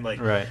know what I mean? Like,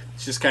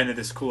 it's just kind of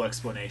this cool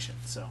explanation.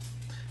 So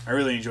I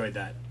really enjoyed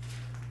that.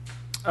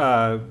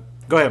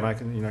 Go ahead,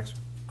 Mike. You next.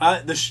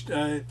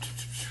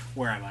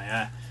 Where am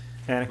I?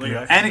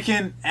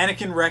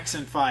 Anakin, Rex,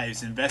 and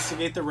Fives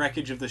investigate the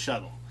wreckage of the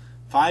shuttle.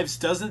 Fives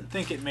doesn't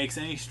think it makes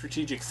any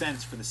strategic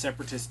sense for the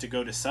Separatists to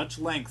go to such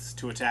lengths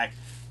to attack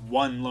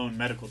one lone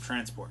medical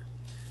transport,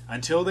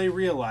 until they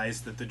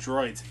realize that the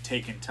droids have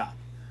taken Tup.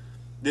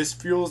 This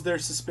fuels their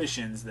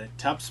suspicions that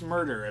Tup's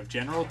murder of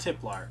General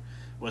Tiplar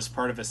was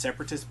part of a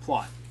Separatist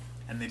plot,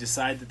 and they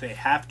decide that they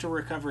have to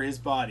recover his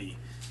body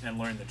and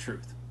learn the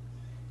truth.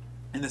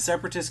 In the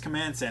Separatist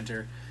command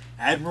center,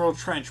 Admiral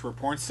Trench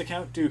reports to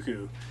Count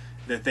Dooku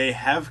that they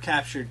have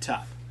captured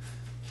Tup.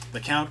 The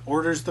Count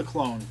orders the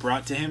clone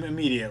brought to him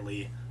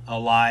immediately,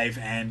 alive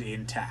and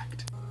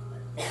intact.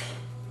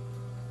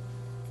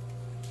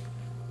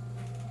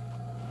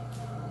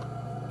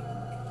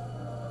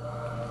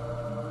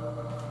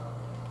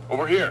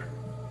 Over here.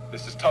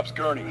 This is Tup's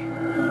gurney.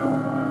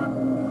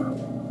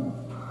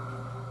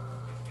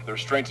 The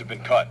restraints have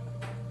been cut.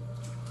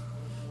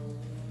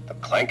 The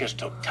Clankers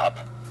took Tup.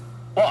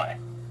 Why?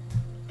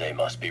 They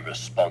must be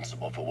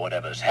responsible for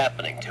whatever's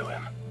happening to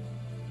him.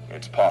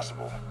 It's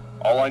possible.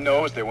 All I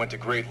know is they went to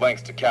great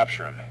lengths to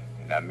capture him,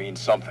 and that means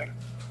something.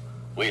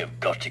 We have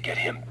got to get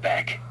him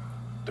back.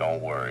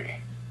 Don't worry.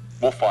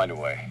 We'll find a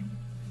way.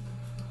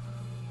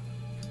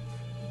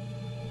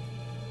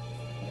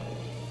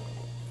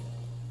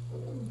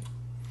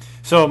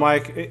 So,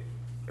 Mike,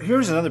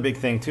 here's another big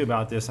thing, too,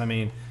 about this. I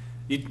mean,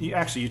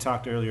 you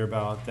talked earlier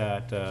about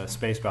that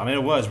space battle. I mean,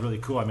 it was really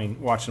cool. I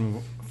mean,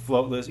 watching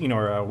floatless,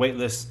 or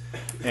weightless,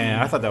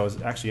 and I thought that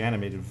was actually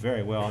animated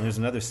very well. And there's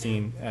another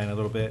scene in a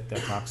little bit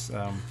that talks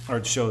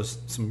or shows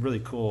some really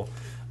cool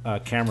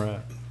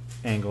camera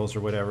angles or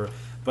whatever.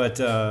 But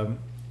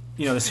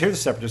here's the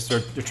Separatists.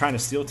 They're trying to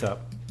steal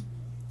Tup,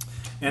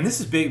 and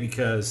this is big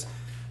because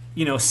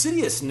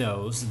Sidious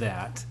knows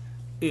that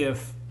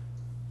if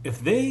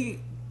they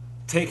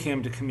take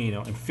him to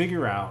Kamino and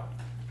figure out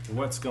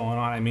what's going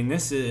on, I mean,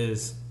 this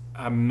is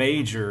a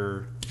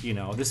major.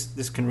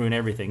 This can ruin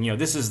everything.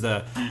 This is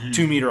the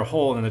 2-meter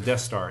hole in the Death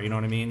Star. You know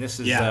what I mean?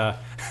 This is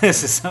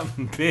this is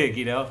something big.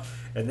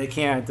 And they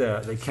cannot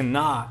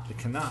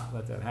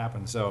let that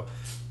happen. So,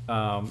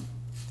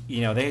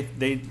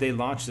 they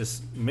launched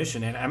this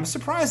mission, and I'm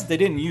surprised that they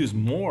didn't use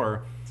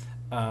more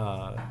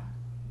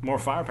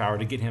firepower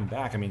to get him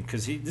back. I mean,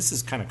 because this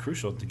is kind of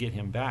crucial to get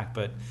him back,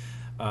 but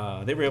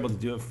they were able to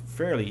do it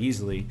fairly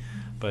easily.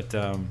 But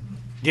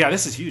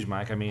this is huge,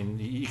 Mike. I mean,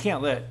 you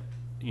can't let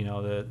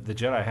the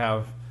Jedi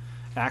have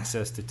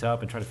access to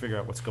Tup and try to figure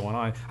out what's going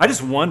on. I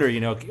just wonder,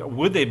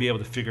 would they be able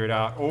to figure it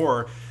out?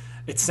 Or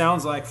it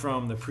sounds like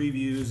from the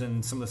previews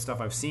and some of the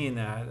stuff I've seen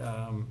that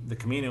the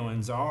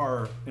Kaminoans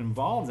are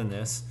involved in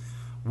this.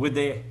 Would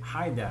they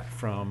hide that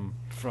from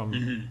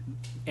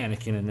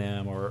Anakin and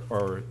them,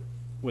 or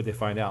would they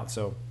find out?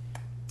 So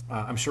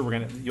I'm sure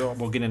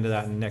we'll get into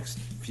that in the next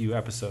few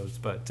episodes.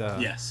 But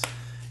yes.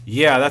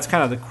 Yeah, that's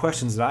kind of the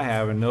questions that I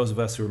have, and those of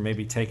us who are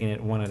maybe taking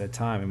it one at a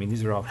time. I mean,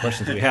 these are all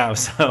questions we have,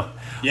 so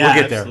we'll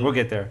get there. We'll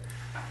get there.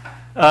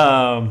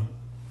 Anakin,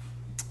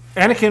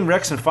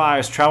 Rex, and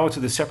Fives travel to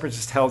the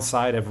Separatist-held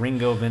side of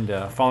Ringo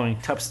Vinda, following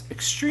Tup's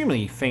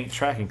extremely faint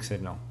tracking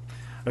signal.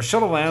 A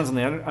shuttle lands on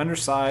the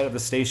underside of the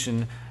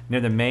station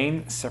near the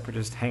main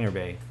Separatist hangar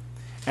bay.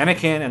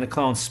 Anakin and the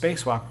clones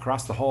spacewalk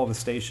across the hull of the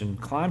station,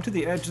 climb to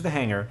the edge of the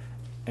hangar,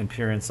 and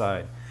peer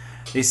inside.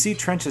 They see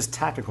Trench's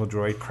tactical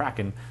droid,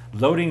 Kraken,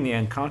 loading the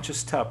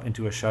unconscious Tup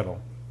into a shuttle.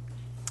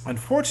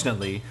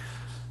 Unfortunately,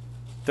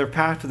 their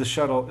path to the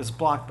shuttle is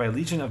blocked by a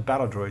legion of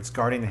battle droids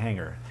guarding the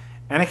hangar.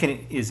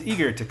 Anakin is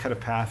eager to cut a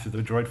path through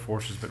the droid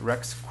forces, but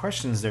Rex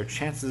questions their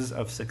chances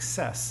of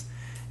success,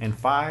 and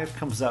Five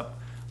comes up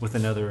with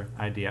another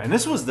idea. And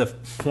this was the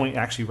point,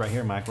 actually, right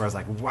here, Mike, where I was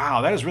like,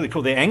 wow, that is really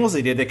cool. The angles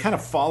they did, they kind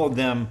of followed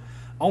them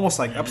almost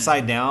like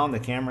upside down, the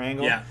camera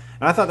angle. Yeah.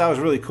 And I thought that was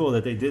really cool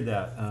that they did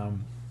that.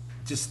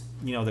 Just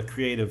the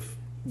creative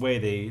way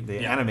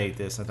they animate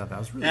this, I thought that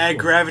was really cool.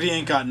 Gravity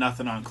ain't got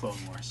nothing on Clone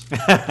Wars.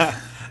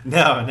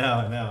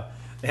 No.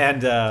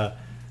 And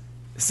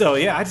so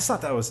I just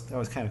thought that was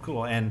kind of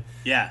cool. And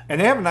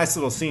and they have a nice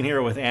little scene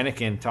here with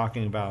Anakin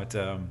talking about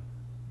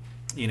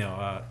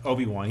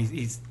Obi-Wan.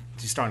 He's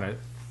starting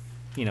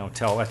to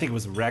tell. I think it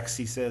was Rex.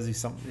 He says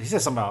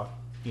something about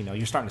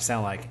you're starting to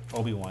sound like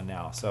Obi-Wan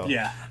now. So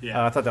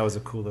I thought that was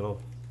a cool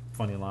little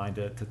funny line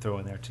to throw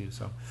in there too.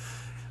 So.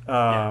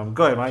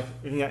 Go ahead, Mike.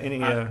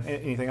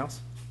 Anything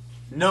else?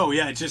 No,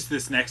 just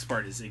this next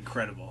part is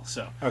incredible.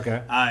 So,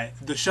 okay.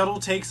 The shuttle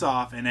takes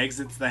off and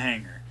exits the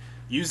hangar.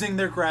 Using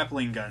their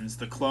grappling guns,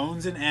 the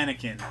clones and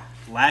Anakin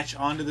latch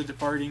onto the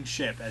departing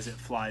ship as it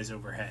flies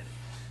overhead.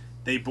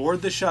 They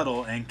board the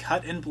shuttle and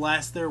cut and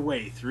blast their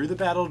way through the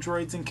battle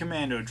droids and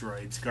commando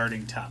droids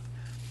guarding Tup.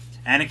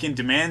 Anakin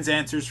demands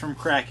answers from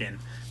Kraken,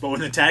 but when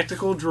the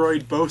tactical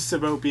droid boasts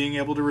about being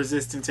able to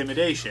resist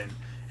intimidation,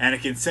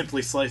 Anakin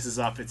simply slices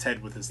off its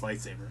head with his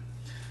lightsaber.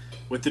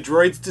 With the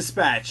droids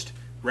dispatched,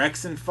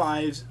 Rex and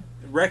Fives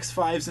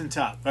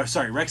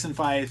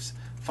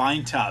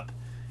find Tup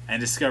and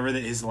discover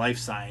that his life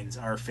signs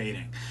are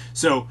fading.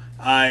 So,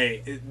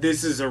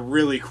 this is a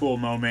really cool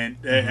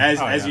moment.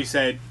 As you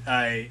said,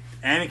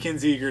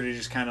 Anakin's eager to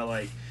just kind of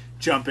like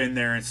jump in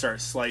there and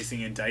start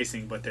slicing and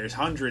dicing, but there's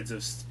hundreds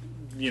of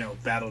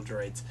battle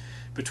droids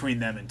between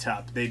them and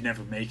Tup. They'd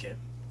never make it.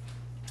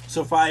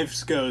 So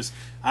Fives goes,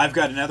 I've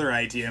got another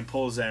idea, and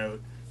pulls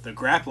out the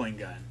grappling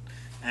gun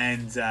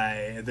and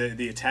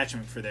the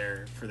attachment for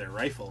their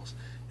rifles.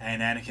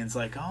 And Anakin's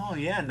like, oh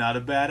yeah, not a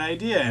bad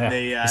idea. And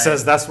he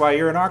says, that's why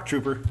you're an ARC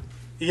trooper.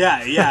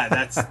 Yeah,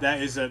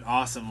 that is an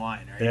awesome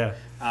line, right?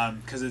 Yeah.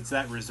 Because it's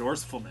that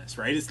resourcefulness,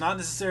 right? It's not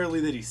necessarily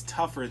that he's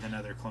tougher than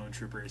other clone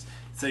troopers.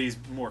 It's that he's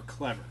more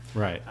clever.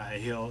 Right.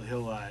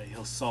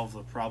 He'll solve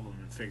the problem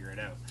and figure it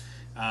out.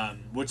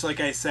 Which, like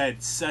I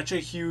said, such a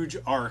huge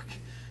arc.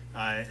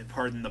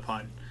 Pardon the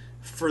pun,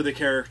 for the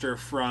character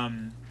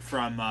from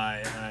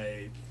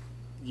I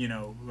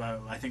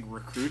think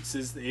Recruits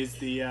is that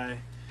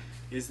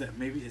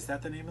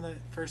the name of the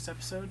first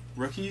episode?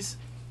 Rookies?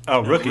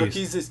 Oh, no, Rookies.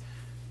 Rookies is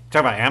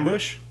talking about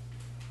Ambush.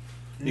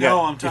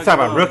 I'm talking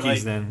about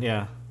Rookies. Then,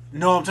 yeah.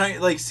 No, I'm talking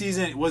like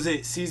season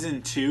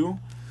 2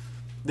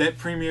 that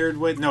premiered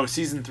with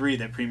season 3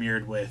 that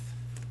premiered with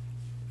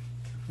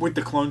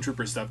the clone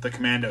trooper stuff, the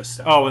commando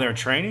stuff. Oh, when they were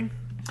training.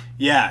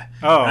 Yeah.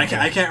 Oh, okay.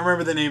 I can't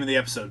remember the name of the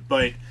episode,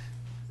 but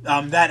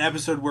that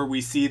episode where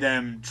we see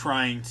them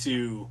trying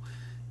to,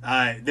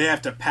 they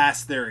have to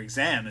pass their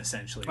exam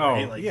essentially,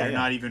 right? Like they're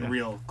not even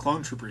real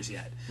clone troopers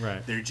yet.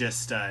 Right. They're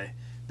just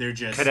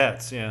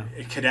cadets. Yeah.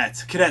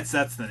 Cadets.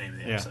 That's the name of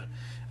the episode.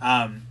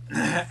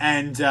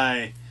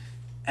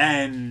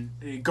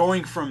 And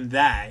going from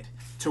that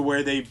to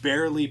where they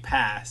barely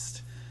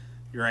passed,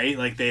 right?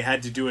 Like they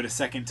had to do it a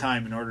second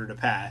time in order to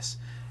pass.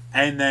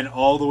 And then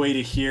all the way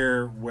to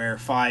here where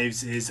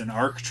Fives is an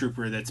ARC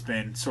trooper that's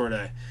been sort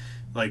of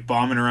like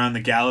bombing around the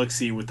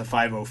galaxy with the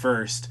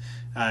 501st,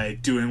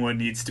 doing what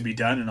needs to be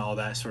done and all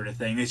that sort of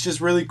thing. It's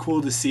just really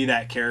cool to see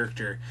that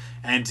character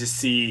and to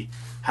see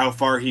how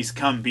far he's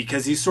come,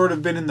 because he's sort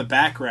of been in the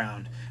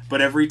background,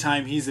 but every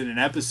time he's in an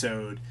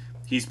episode,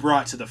 he's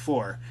brought to the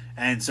fore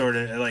and sort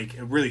of like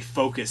really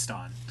focused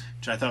on,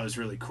 which I thought was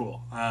really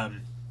cool.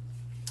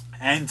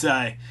 And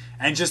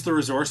just the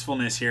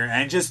resourcefulness here,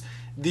 and just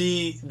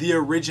the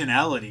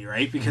originality,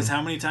 right? Because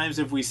how many times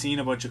have we seen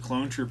a bunch of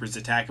clone troopers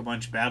attack a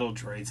bunch of battle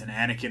droids and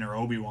Anakin or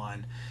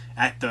Obi-Wan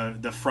at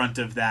the front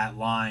of that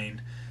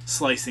line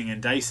slicing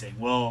and dicing?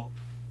 Well,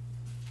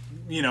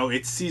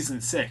 it's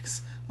season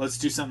 6. Let's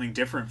do something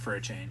different for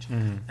a change.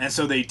 Mm-hmm. And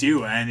so they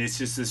do, and it's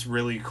just this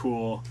really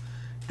cool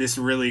Star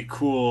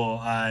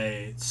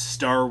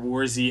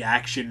Warsy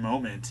action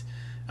moment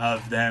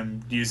of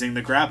them using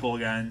the grapple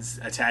guns,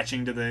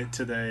 attaching to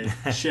the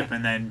ship,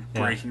 and then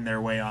breaking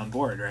their way on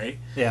board, right?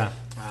 Yeah.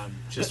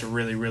 Just a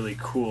really, really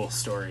cool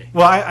story.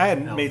 Well, I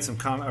had made some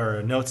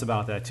notes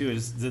about that too.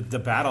 Is the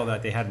battle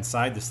that they had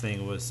inside this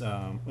thing was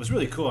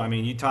really cool. I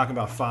mean, you talk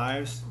about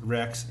Fives,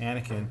 Rex,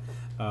 Anakin.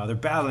 They're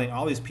battling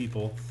all these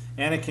people.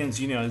 Anakin's,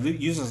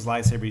 using his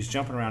lightsaber. He's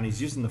jumping around. He's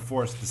using the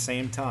Force at the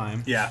same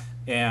time. Yeah.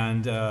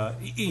 And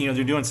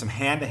they're doing some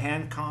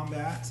hand-to-hand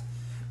combat.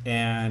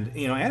 And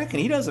Anakin,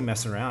 he doesn't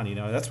mess around.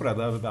 That's what I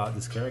love about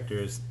this character,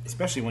 is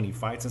especially when he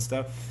fights and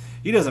stuff,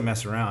 he doesn't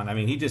mess around. I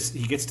mean, he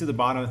gets to the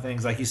bottom of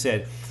things. Like you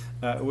said,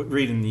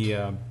 reading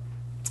the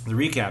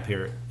recap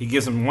here, he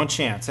gives him one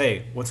chance.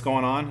 Hey, what's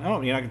going on?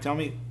 Oh, you're not gonna tell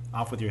me?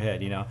 Off with your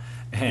head, and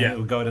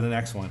we'll go to the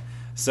next one.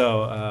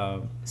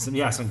 So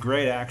some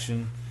great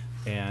action,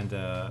 and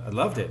I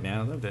loved it, man.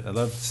 I loved it. I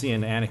loved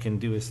seeing Anakin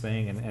do his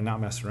thing and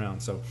not mess around.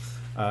 So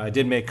I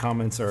did make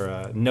comments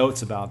or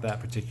notes about that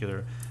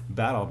particular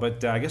battle,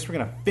 but I guess we're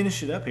gonna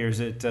finish it up here. Is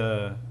it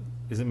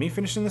me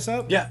finishing this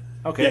up? Yeah.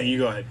 Okay. Yeah, you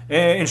go ahead.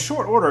 In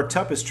short order,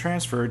 Tup is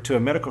transferred to a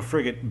medical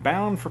frigate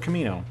bound for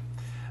Kamino,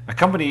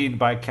 accompanied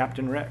by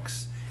Captain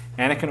Rex.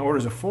 Anakin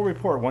orders a full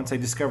report once they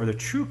discover the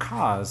true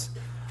cause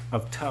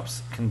of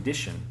Tup's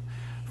condition.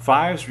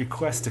 Fives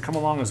requests to come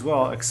along as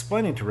well,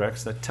 explaining to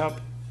Rex that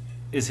Tup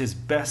is his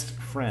best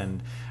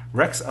friend.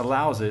 Rex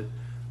allows it,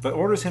 but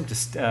orders him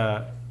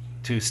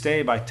to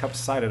stay by Tup's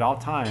side at all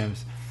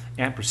times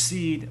and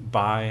proceed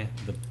by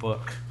the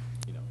book.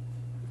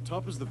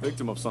 Tup is the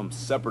victim of some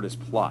separatist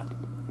plot.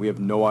 We have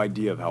no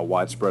idea of how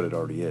widespread it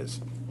already is.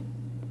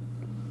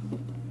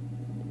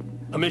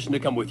 A mission to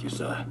come with you,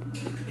 sir.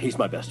 He's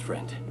my best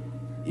friend.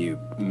 You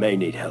may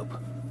need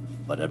help,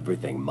 but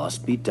everything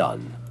must be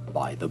done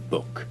by the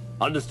book.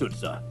 Understood,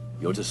 sir.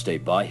 You're to stay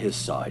by his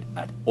side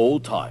at all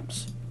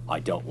times. I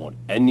don't want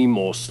any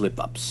more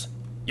slip-ups.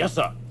 Yes,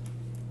 sir.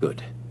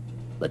 Good.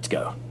 Let's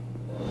go.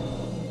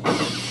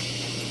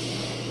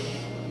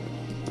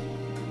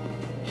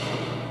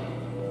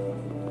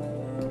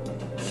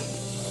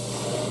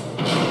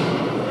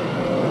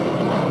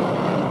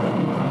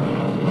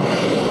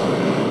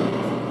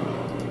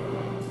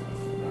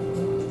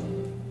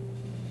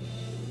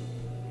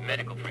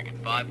 Medical frigate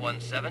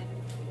 517,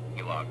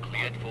 you are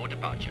cleared for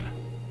departure.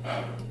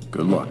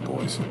 Good luck,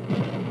 boys.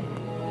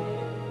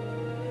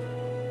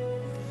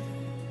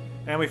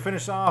 And we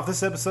finish off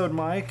this episode,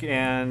 Mike,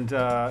 and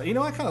I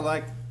kind of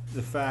like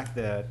the fact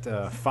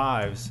that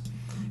Fives,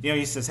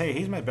 he says, hey,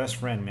 he's my best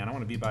friend, man. I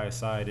want to be by his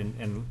side,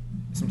 and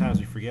sometimes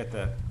we forget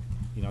that,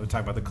 they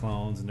talk about the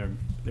clones, and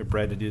they're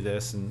bred to do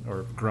this,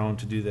 or grown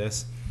to do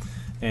this.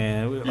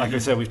 And like I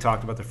said, we've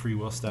talked about the free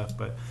will stuff,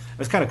 but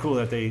it's kind of cool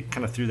that they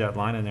kind of threw that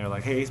line in there,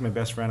 like, hey, he's my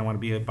best friend. I want to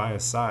be by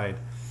his side.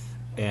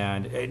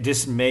 And it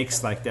just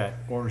makes, like, that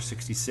Order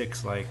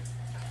 66, like,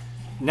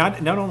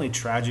 not only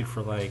tragic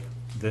for, like,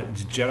 the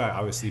Jedi,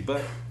 obviously,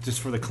 but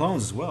just for the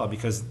clones as well,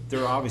 because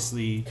they're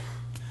obviously,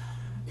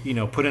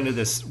 put into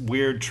this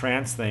weird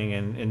trance thing,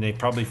 and they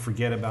probably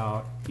forget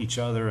about each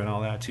other and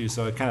all that too.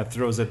 So it kind of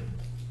throws a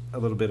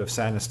little bit of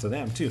sadness to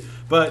them too.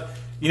 But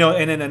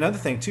and then another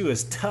thing too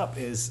is Tup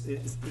it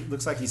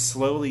looks like he's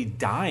slowly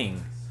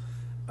dying,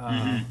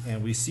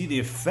 and we see the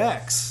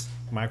effects.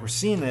 Mike, we're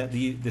seeing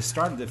the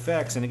start of the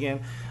effects, and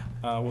again,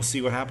 we'll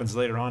see what happens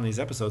later on in these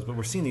episodes. But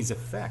we're seeing these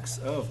effects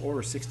of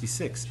Order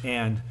 66,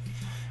 and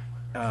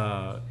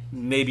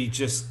maybe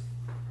just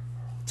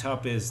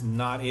Tup is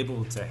not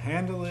able to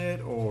handle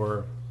it,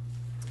 or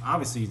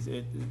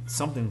obviously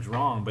something's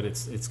wrong, but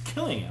it's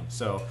killing him.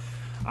 So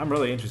I'm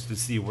really interested to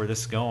see where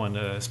this is going,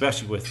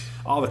 especially with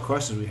all the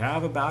questions we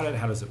have about it.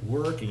 How does it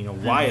work?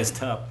 And why is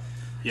Tup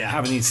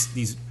having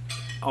these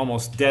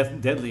almost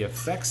deadly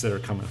effects that are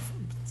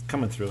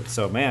coming through it?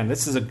 So man,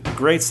 this is a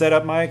great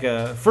setup, Mike.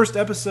 First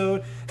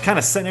episode, kind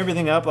of setting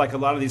everything up like a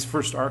lot of these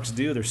first arcs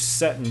do. They're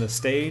setting the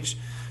stage.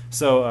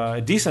 So a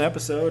decent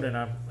episode, and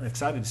I'm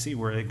excited to see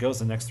where it goes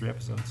the next 3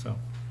 episodes. So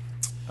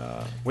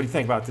what do you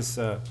think about this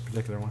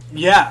particular one?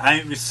 Yeah,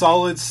 a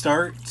solid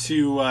start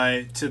to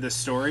the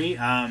story.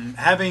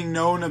 Having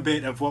known a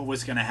bit of what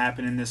was going to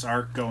happen in this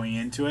arc going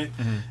into it,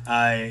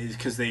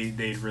 because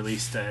they'd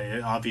released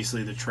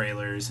obviously the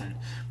trailers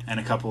and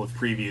a couple of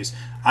previews.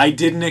 I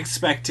didn't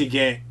expect to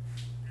get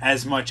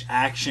as much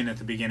action at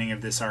the beginning of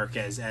this arc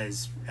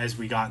as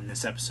we got in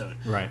this episode.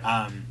 Right.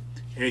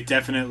 It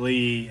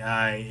definitely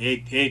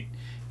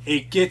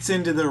it gets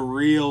into the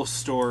real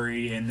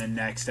story in the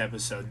next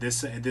episode.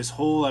 This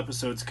whole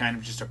episode's kind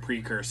of just a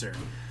precursor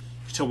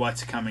to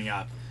what's coming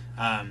up,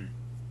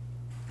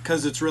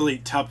 because it's really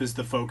Tup is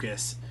the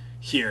focus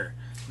here.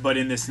 But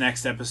in this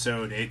next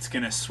episode, it's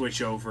going to switch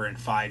over, and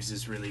Fives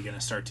is really going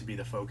to start to be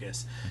the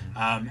focus.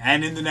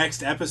 And in the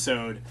next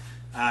episode,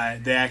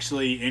 they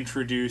actually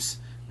introduce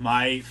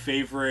my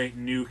favorite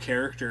new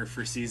character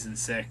for season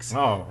 6.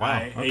 Oh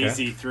wow! Okay.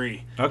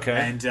 AZ3. Okay.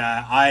 And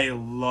I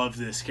love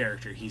this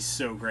character. He's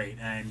so great,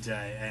 and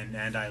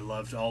I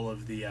loved all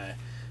of the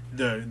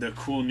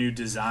cool new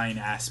design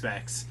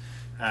aspects,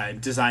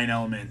 design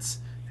elements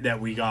that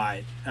we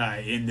got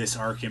in this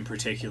arc in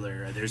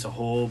particular. There's a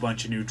whole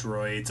bunch of new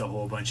droids, a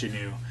whole bunch of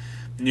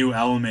new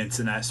elements,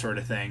 and that sort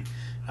of thing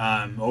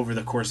over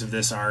the course of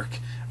this arc.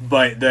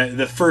 But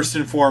the first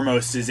and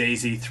foremost is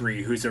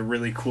AZ3, who's a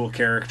really cool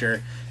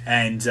character,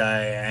 and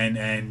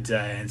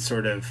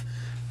sort of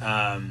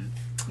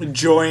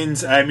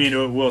joins. I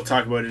mean, we'll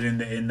talk about it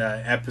in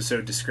the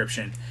episode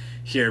description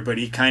here, but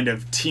he kind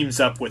of teams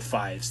up with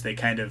Fives. They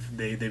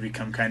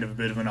become kind of a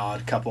bit of an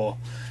odd couple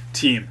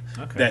team.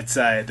 Okay. That's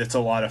a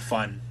lot of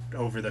fun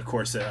over the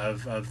course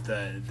of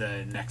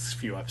the next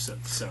few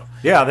episodes. So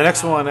yeah, the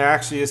next one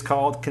actually is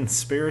called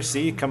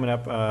Conspiracy, coming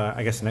up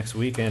I guess next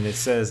week, and it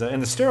says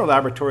in the sterile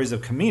laboratories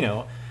of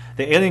Camino,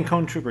 the alien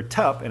clone trooper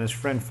Tup and his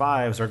friend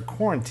Fives are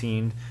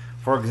quarantined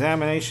for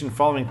examination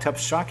following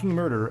Tup's shocking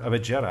murder of a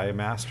Jedi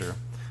master.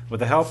 With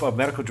the help of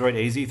medical droid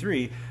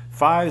AZ3,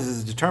 Fives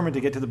is determined to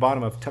get to the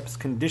bottom of Tup's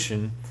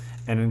condition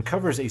and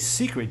uncovers a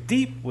secret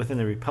deep within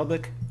the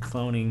Republic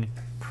cloning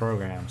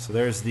program. So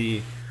there's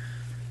a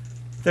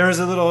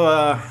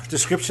little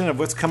description of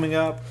what's coming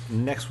up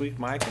next week,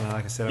 Mike. And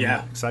like I said,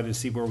 I'm excited to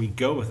see where we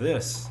go with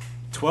this.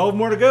 12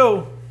 more to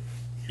go.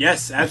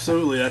 Yes,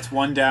 absolutely. That's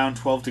 1 down,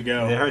 12 to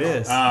go. There it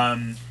is.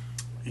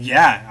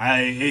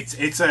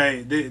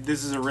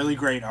 This is a really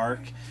great arc.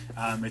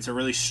 It's a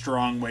really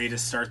strong way to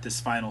start this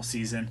final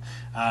season.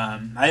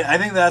 I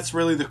think that's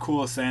really the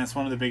coolest thing. It's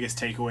one of the biggest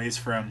takeaways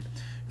from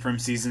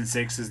season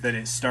 6 is that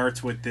it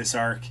starts with this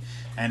arc,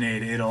 and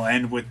it'll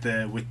end with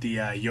the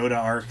Yoda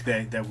arc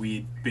that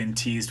we've been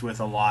teased with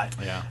a lot.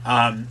 Yeah.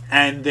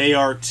 And they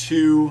are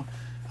 2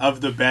 of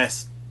the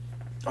best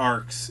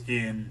arcs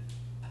in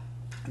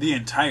the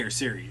entire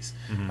series.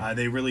 Mm-hmm.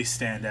 They really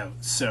stand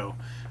out. So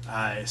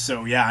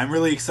yeah, I'm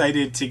really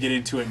excited to get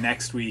into it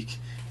next week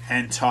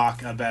and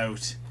talk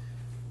about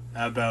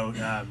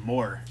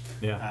more.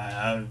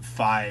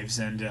 Fives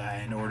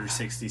and Order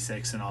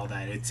 66 and all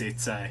that.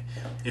 It's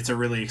a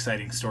really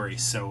exciting story.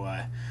 So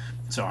I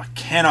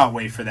cannot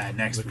wait for that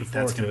next week.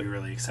 That's going to be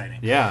really exciting.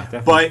 Yeah,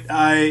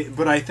 definitely.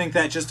 But I think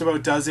that just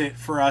about does it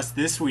for us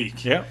this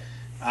week. Yeah.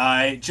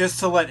 Just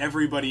to let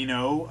everybody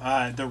know,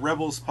 the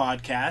Rebels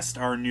podcast,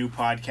 our new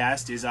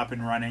podcast, is up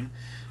and running,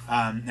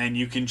 and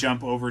you can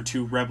jump over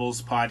to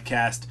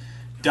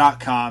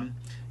rebelspodcast.com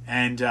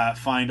and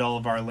find all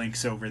of our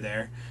links over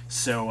there.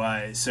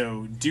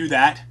 So do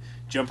that.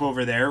 Jump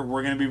over there.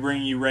 We're going to be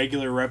bringing you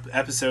regular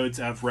episodes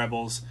of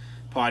Rebels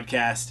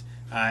podcast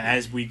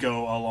as we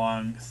go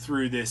along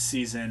through this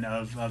season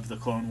of the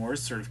Clone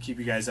Wars, sort of keep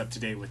you guys up to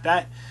date with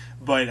that.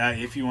 But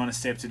if you want to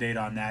stay up to date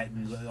on that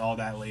and all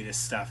that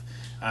latest stuff,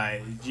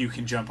 you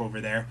can jump over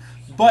there.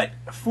 But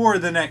for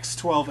the next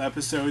 12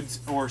 episodes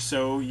or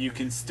so, you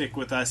can stick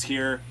with us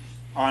here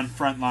on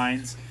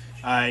Frontlines.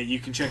 You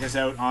can check us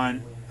out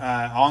on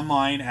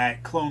online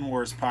at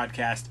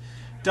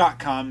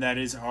CloneWarsPodcast.com. That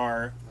is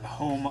our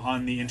home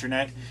on the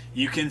internet.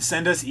 You can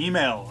send us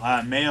email,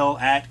 mail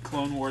at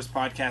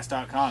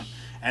CloneWarsPodcast.com.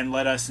 and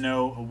let us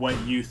know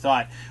what you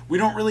thought. We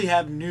don't really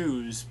have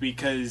news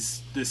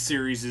because the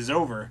series is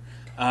over.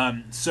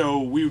 So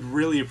we would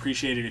really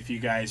appreciate it if you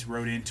guys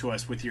wrote into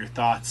us with your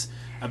thoughts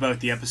about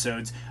the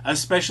episodes,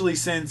 especially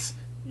since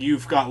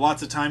you've got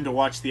lots of time to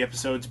watch the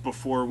episodes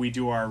before we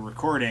do our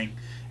recording,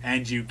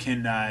 and you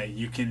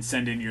can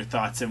send in your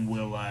thoughts, and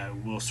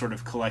we'll sort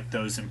of collect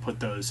those and put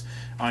those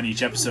on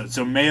each episode.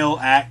 So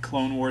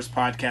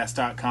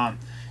mail@clonewarspodcast.com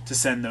to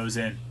send those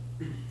in.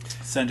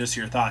 Send us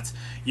your thoughts.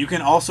 You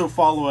can also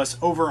follow us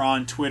over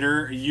on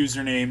Twitter,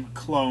 username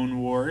Clone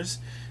Wars.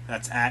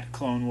 That's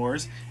 @Clone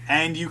Wars.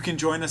 And you can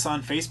join us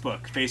on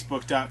Facebook,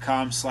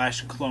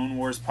 facebook.com/Clone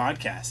Wars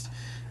Podcast.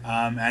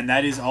 And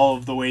that is all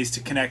of the ways to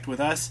connect with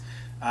us.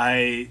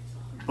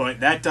 But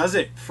that does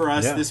it for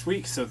us this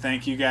week. So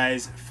thank you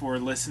guys for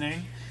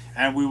listening.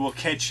 And we will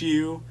catch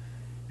you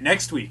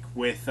next week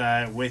with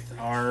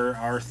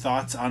our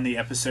thoughts on the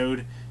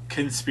episode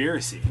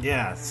Conspiracy.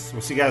 Yes.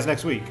 We'll see you guys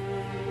next week.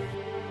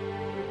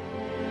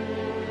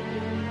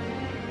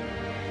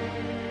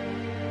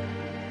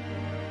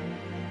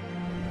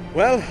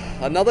 Well,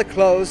 another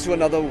close to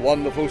another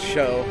wonderful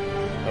show.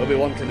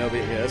 Obi-Wan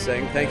Kenobi here,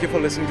 saying thank you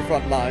for listening to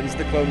Frontlines,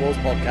 the Clone Wars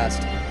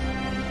podcast.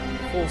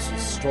 The Force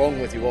is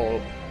strong with you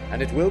all,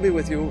 and it will be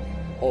with you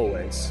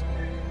always.